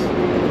this.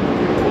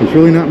 There's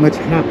really not much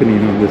happening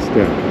on this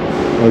deck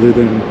other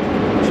than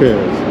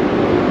chairs.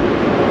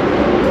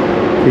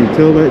 Can you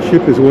tell that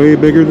ship is way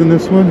bigger than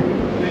this one?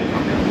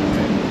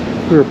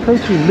 We're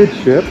approaching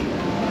midship.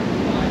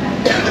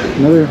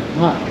 Another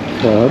hot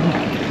tub.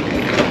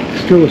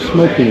 Still a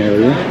smoking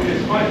area.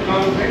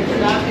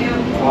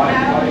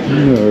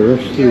 I'm gonna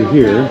rush through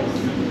here.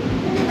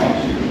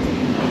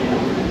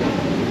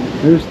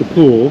 There's the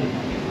pool.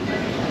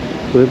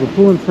 So we have a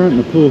pool in front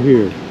and a pool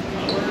here.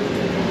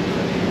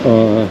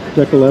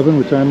 Deck 11,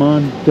 which I'm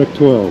on, Deck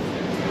 12.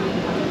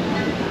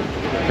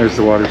 There's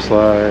the water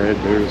slide,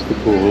 there's the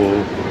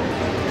pool.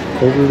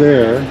 Over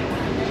there,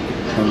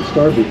 on the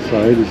starboard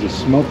side, is a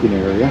smoking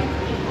area.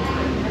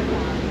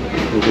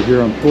 Over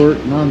here on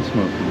port,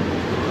 non-smoking.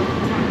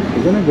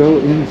 We're going to go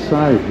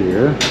inside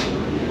here.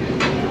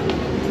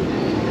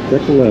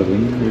 Deck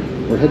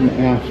 11, we're heading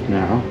aft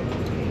now.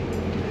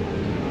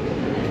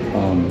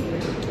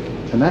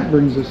 And that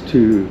brings us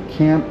to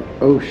Camp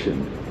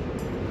Ocean.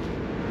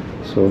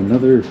 So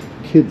another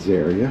kids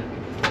area.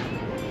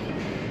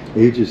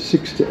 Ages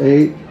 6 to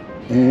 8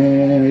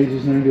 and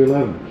ages 9 to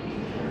 11.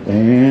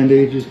 And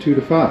ages 2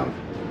 to 5.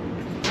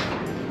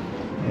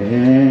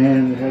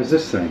 And it has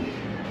this thing.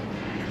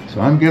 So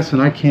I'm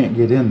guessing I can't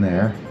get in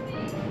there.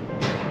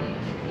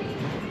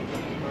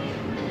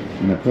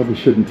 And I probably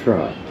shouldn't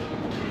try.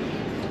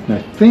 And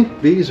I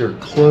think these are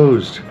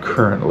closed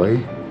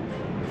currently.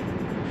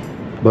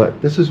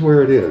 But this is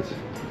where it is.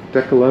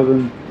 Deck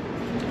 11,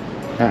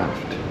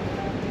 aft.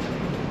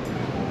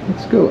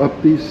 Let's go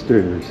up these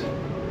stairs.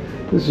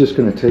 This is just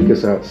going to take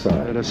us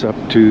outside. Let us up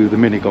to the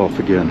mini golf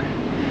again.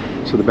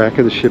 So the back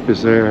of the ship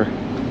is there.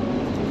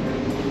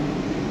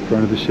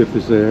 Front of the ship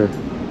is there.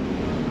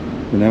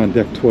 We're now on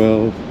Deck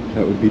 12.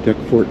 That would be Deck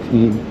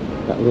 14.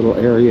 That little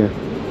area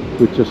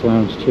with just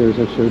lounge chairs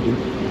I showed you.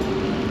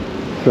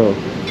 So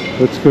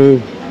let's go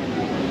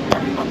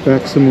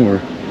back some more.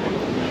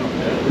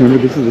 Remember,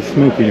 this is the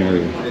smoking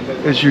area.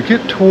 As you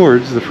get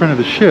towards the front of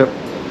the ship,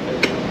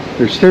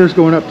 there's stairs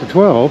going up to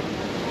 12.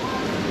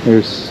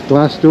 There's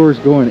glass doors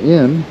going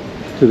in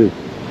to the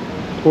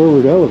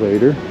forward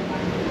elevator.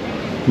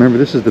 Remember,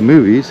 this is the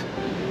movies.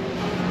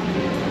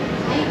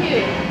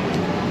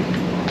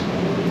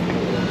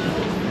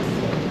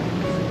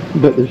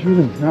 But there's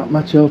really not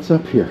much else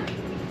up here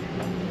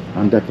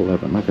on Deck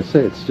 11. Like I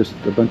say, it's just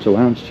a bunch of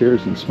lounge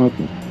chairs and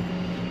smoking.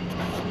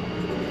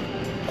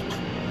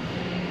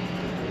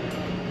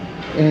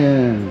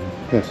 And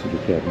passenger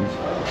cabins.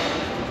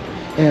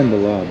 And the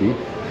lobby.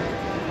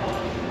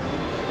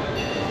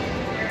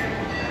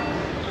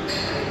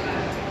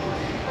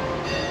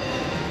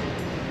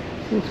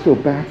 Let's go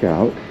back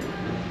out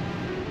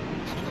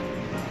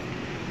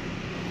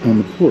on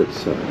the port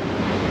side.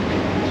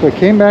 So I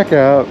came back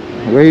out,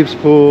 waves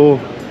pool,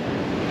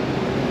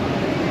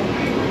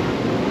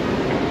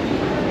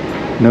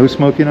 no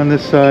smoking on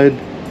this side,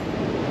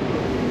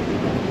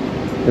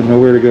 and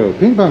nowhere to go.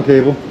 Ping pong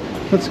table,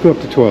 let's go up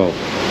to 12.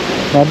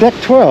 Now Deck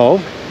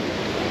 12,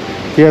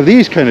 you have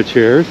these kind of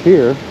chairs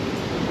here,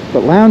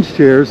 but lounge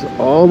chairs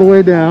all the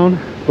way down,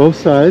 both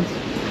sides,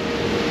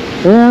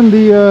 and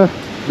the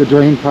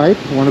drain pipe,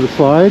 one of the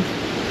slides,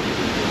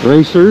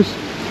 racers,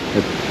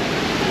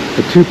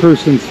 a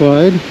two-person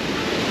slides.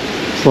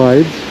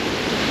 I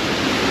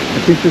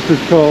think this is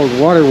called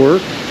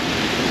Waterworks,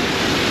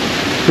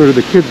 sort of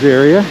the kids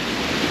area.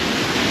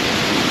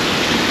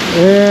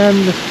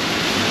 And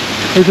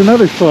there's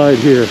another slide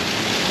here,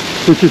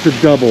 which is a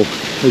double,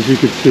 as you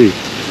can see.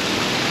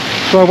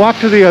 So I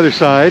walked to the other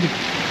side,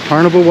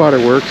 Carnival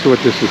Waterworks, what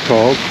this is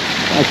called.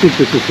 I think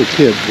this is for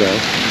kids though.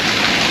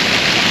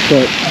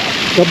 But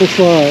double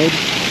slide.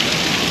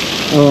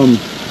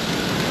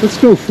 Let's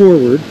go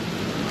forward.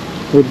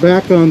 We're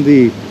back on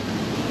the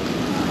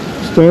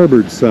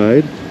starboard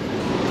side.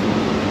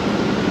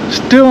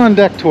 Still on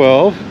deck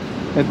 12.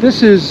 And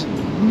this is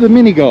the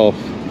mini golf.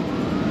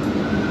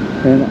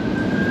 And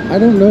I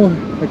don't know,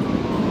 I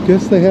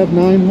guess they have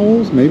 9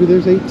 holes. Maybe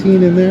there's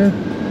 18 in there.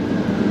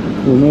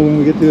 We'll know when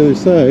we get to the other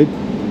side,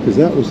 because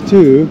that was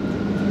 2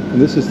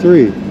 and this is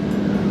 3.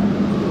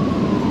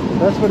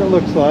 That's what it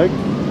looks like.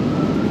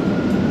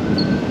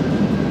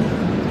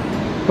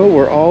 But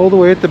we're all the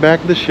way at the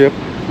back of the ship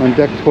on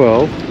deck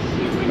 12.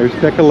 There's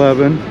deck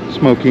 11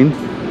 smoking.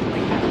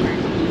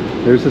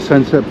 There's the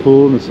sunset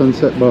pool and the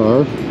sunset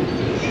bar.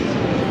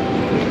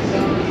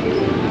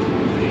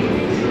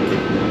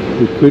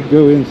 We could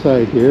go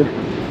inside here.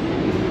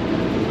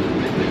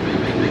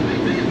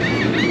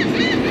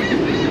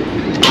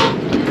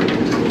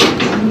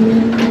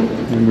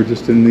 And we're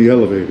just in the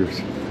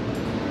elevators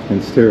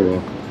and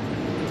stairwell.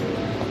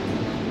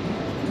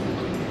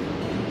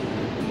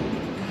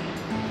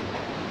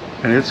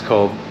 And it's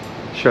called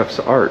Chef's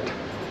Art.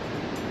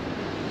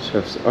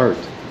 Chef's Art.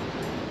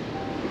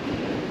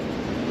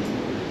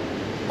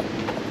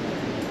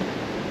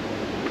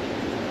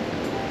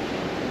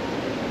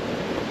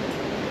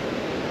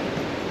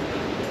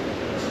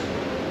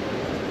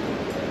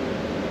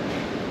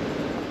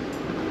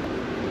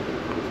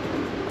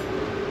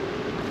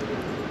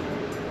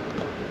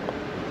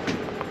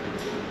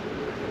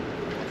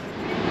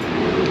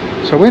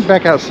 So I went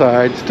back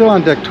outside, still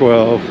on deck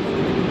 12,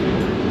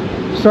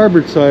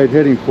 starboard side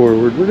heading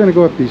forward. We're going to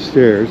go up these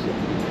stairs.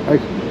 I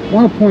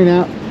want to point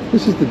out,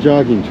 this is the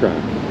jogging track.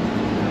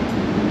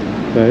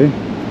 Okay.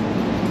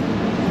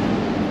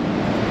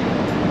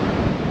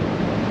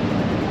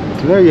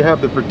 So there you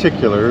have the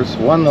particulars.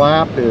 1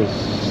 lap is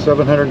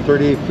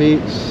 738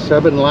 feet,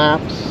 7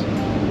 laps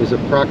is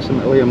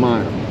approximately a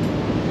mile.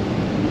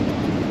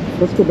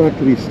 Let's go back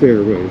to these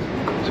stairways.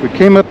 So we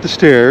came up the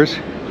stairs.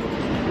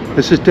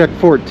 This is deck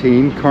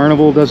 14.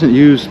 Carnival doesn't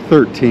use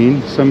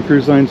 13. Some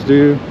cruise lines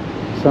do,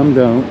 some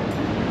don't.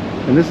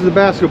 And this is a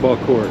basketball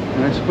court.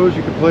 And I suppose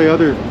you could play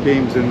other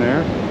games in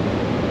there.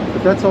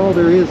 But that's all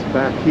there is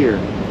back here.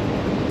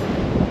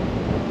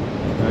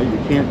 You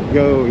can't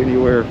go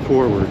anywhere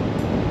forward.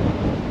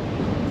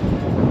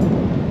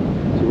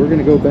 So we're going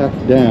to go back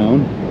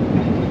down,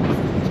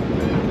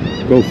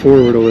 go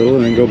forward a little,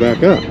 and then go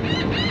back up.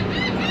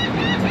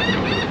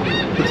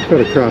 Let's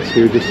cut across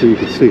here just so you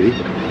can see.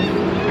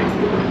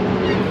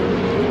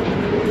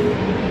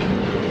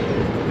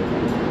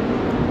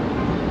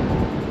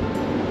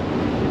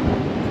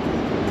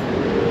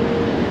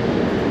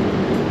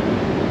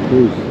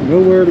 There's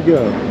nowhere to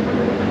go.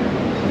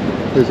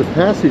 There's a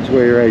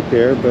passageway right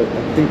there, but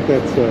I think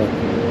that's the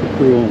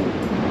crew only.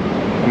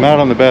 I'm out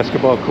on the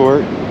basketball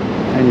court,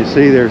 and you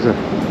see there's a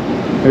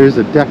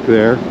deck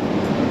there,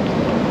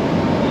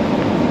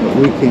 but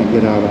we can't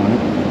get out on it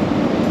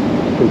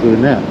because of the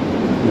net.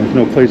 There's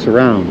no place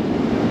around.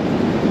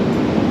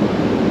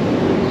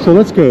 So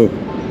let's go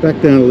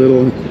back down a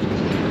little,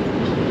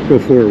 go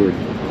forward.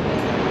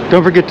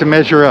 Don't forget to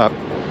measure up.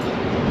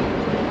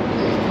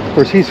 Of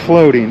course, he's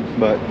floating,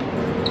 but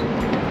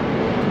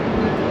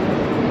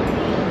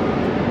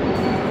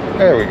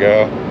there we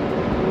go.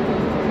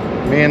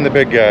 Me and the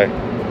big guy.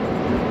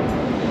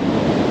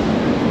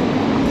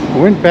 I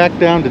went back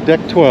down to deck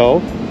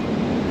 12,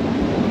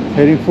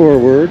 heading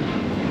forward.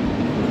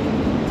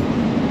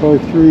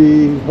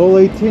 Hole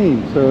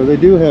 18, so they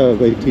do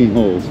have 18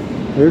 holes.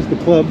 There's the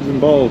clubs and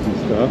balls and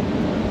stuff.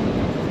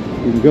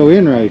 You can go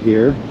in right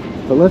here,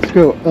 but let's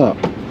go up.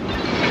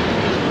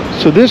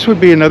 So this would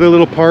be another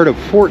little part of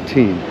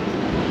 14.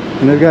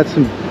 And they've got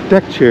some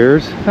deck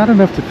chairs, not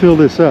enough to fill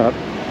this up.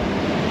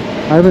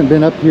 I haven't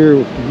been up here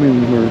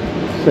when we're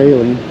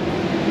sailing.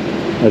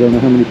 I don't know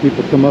how many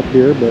people come up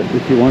here, but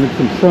if you wanted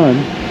some sun,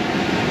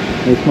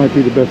 this might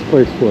be the best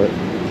place for it.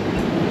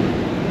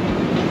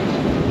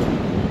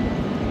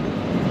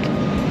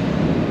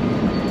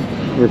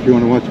 Or if you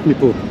want to watch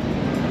people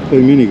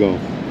play mini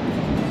golf.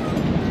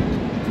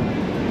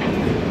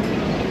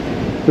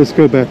 Let's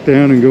go back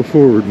down and go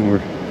forward more.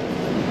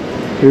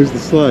 Here's the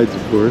slides,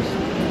 of course.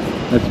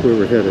 That's where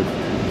we're headed.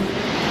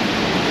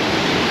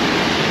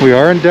 We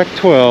are on deck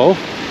 12.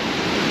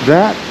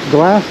 That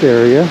glass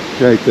area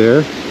right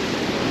there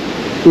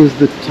is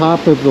the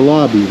top of the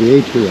lobby, the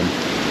atrium.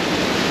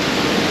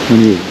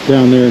 When you're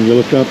down there and you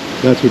look up,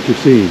 that's what you're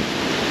seeing.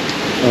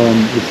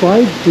 The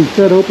slides we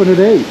said open at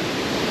 8.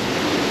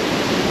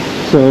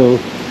 So,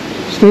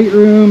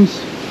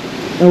 staterooms,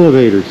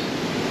 elevators.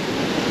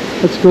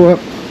 Let's go up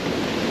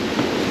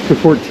to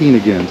 14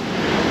 again.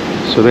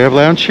 So they have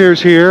lounge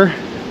chairs here.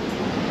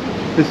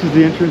 This is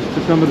the entrance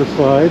to some of the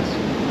slides.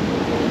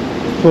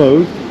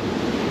 Closed.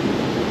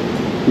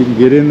 You can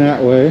get in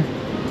that way.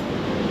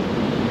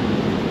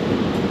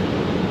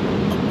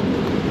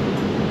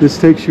 This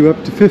takes you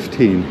up to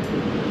 15.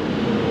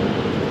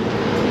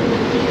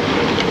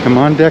 I'm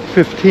on deck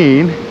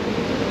 15.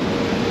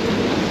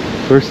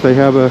 First they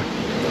have a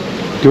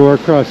door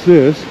across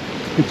this,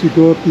 but you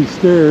go up these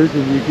stairs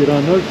and you get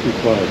on those two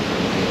slides.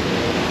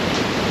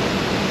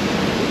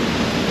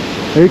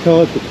 They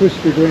call it the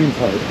twister drain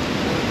pipe.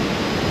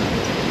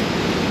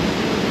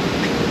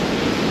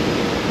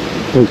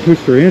 Oh,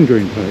 twister and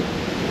drain pipe.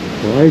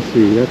 Well, I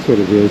see, that's what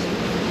it is.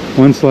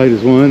 One slide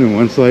is one and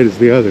one slide is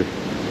the other.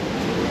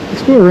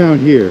 Let's go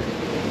around here.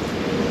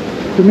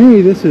 To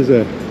me, this is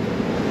a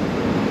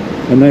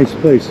nice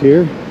place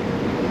here.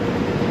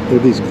 There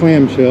are these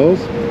clamshells.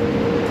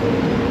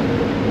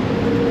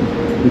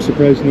 I'm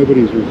surprised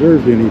nobody's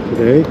reserved any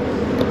today.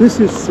 This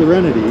is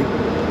Serenity,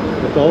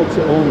 adults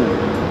only,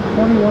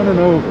 21 and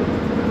over.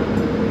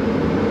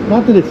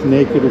 Not that it's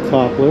naked or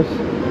topless,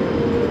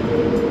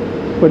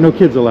 but no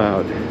kids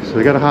allowed. So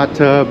they got a hot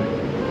tub,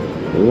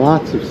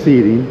 lots of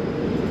seating.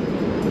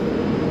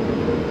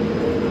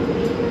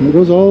 And it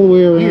goes all the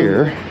way around.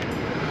 Here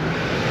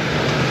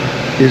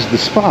is the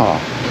spa.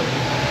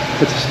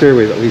 It's a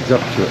stairway that leads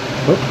up to it.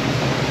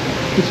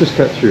 Oh, let's just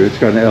cut through. It's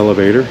got an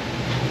elevator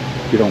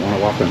if you don't want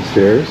to walk on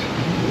stairs.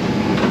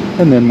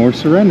 And then more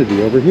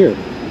Serenity over here.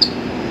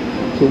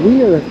 So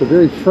we are at the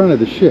very front of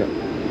the ship.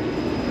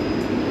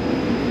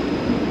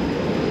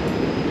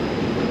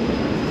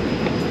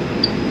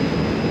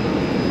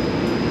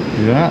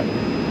 See that?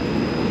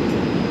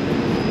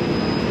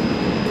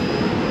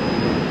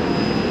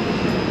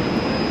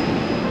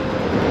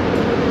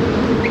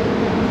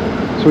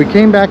 So we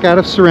came back out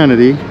of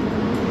Serenity,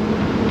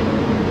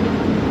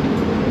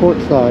 port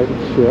side of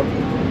the ship,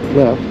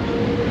 left,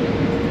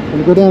 and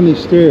we go down these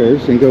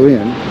stairs and go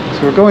in.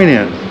 So we're going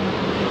in,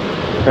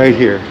 right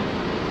here.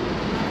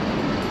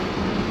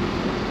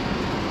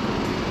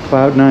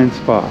 Cloud9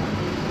 Spa.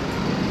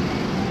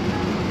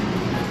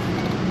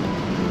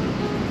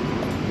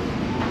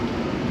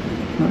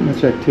 Not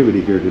much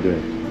activity here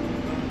today.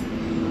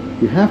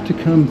 You have to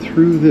come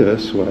through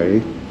this way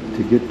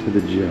to get to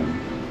the gym.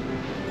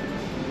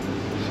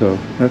 So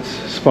that's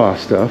spa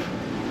stuff.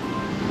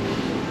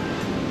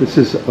 This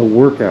is a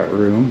workout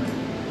room.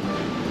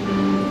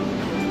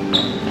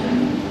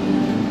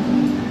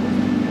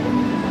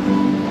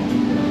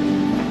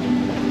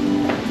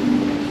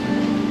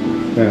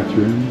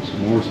 Bathrooms,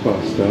 more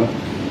spa stuff.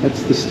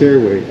 That's the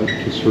stairway up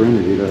to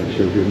Serenity that I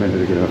showed you a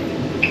minute ago.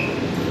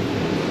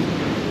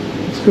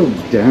 Let's go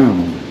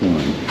down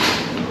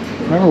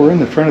one. Now we're in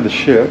the front of the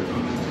ship.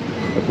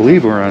 I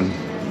believe we're on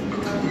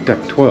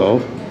deck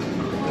 12.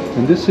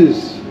 And this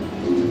is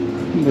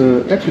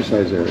the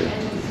exercise area,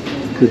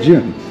 the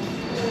gym.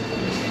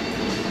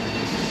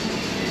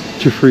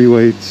 Get your free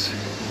weights,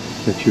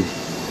 get your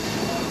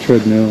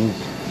treadmills.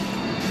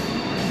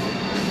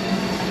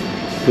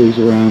 Goes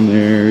around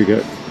there, you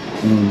got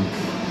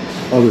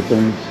other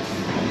things.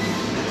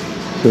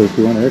 So if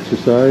you want to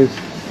exercise,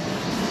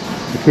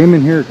 I came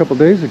in here a couple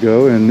days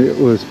ago and it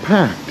was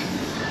packed.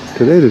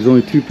 Today there's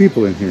only 2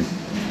 people in here.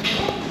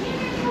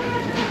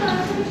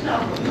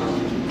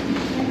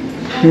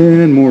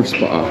 And more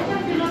spa.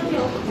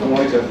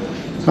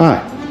 Hi.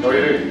 How are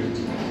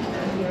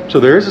you? So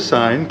there is a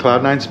sign,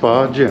 Cloud9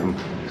 Spa Gym.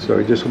 So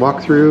you just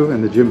walk through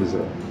and the gym is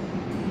there.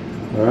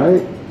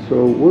 Alright,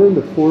 so we're in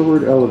the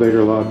forward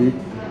elevator lobby,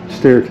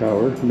 stair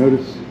tower.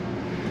 Notice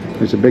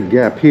there's a big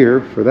gap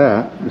here for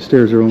that. The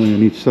stairs are only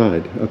on each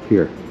side up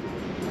here.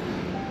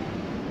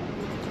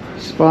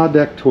 Spa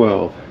deck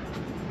 12.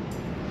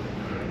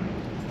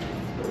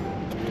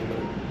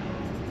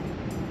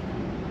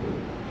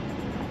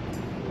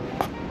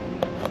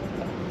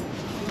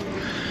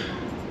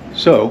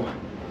 So,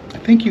 I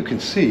think you can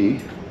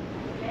see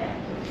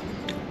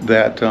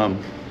that our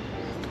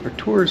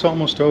tour is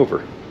almost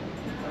over.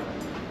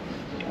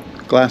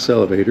 Glass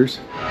elevators.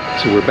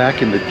 So we're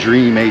back in the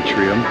Dream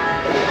Atrium,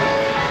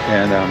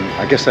 and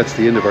I guess that's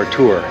the end of our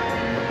tour.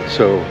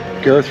 So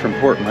Gareth from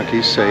Port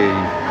Monkeys saying,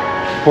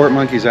 Port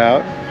Monkeys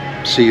out,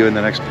 see you in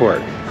the next port.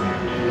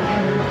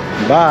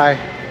 Bye.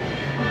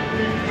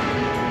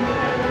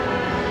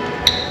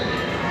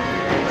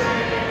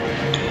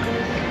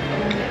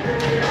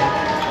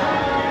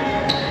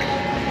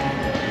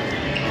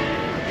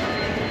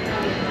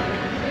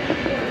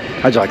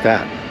 How'd you like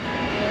that?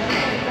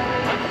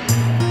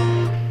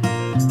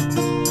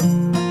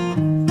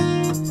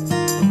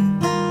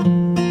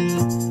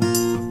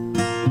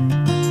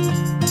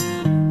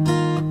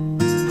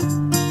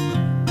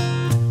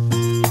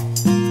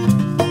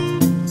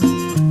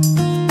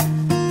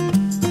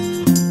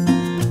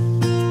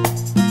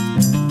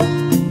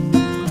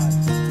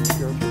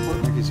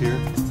 Here,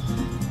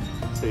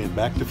 saying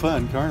back to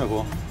fun,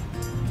 Carnival.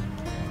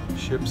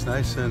 Ship's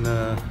nice and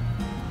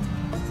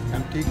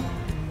empty.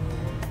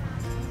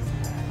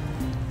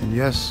 And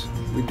yes,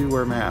 we do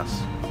wear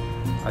masks.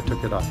 I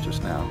took it off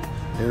just now.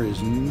 There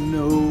is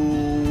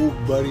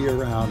nobody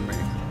around me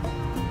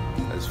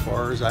as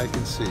far as I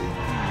can see.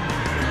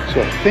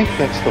 So I think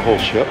that's the whole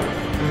ship.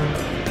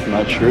 I'm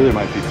not sure, there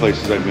might be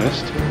places I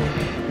missed.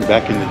 We're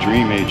back in the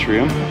Dream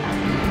Atrium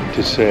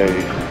to say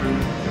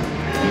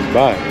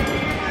goodbye.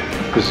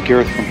 This is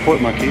Gareth from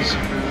Port Monkeys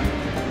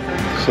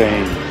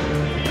saying,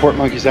 Port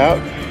Monkeys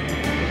out.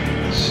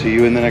 See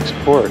you in the next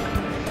port.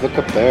 Look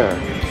up there.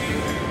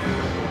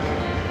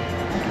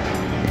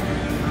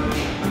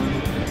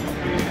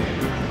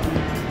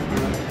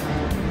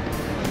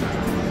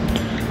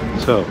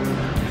 So,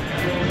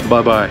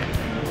 bye-bye.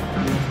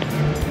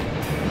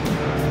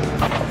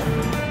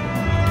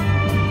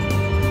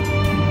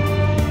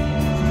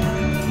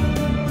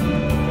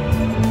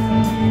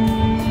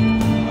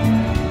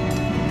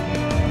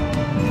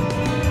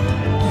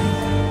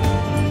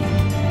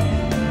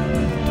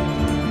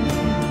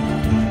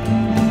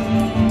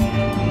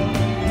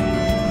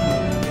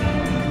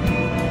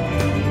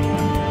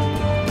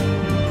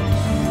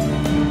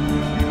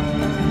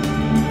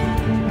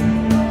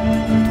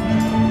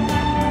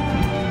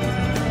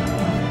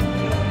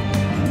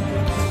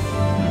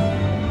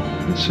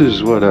 This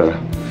is what a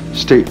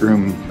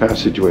stateroom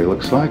passageway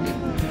looks like.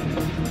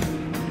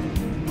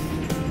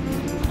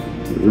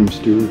 The room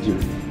stewards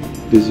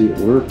are busy at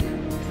work.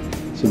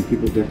 Some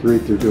people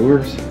decorate their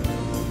doors.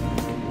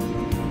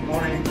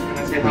 Morning. Can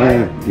I say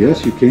hi?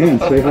 Yes, you can.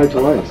 Say hi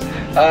twice.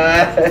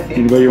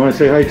 Anybody want to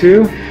say hi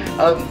to?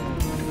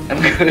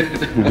 I'm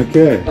good.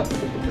 Okay.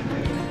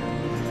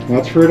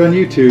 Watch for it on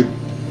YouTube.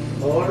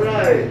 All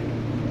right.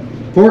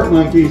 Port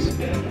Monkeys.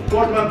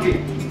 Port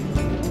Monkey.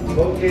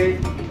 Okay.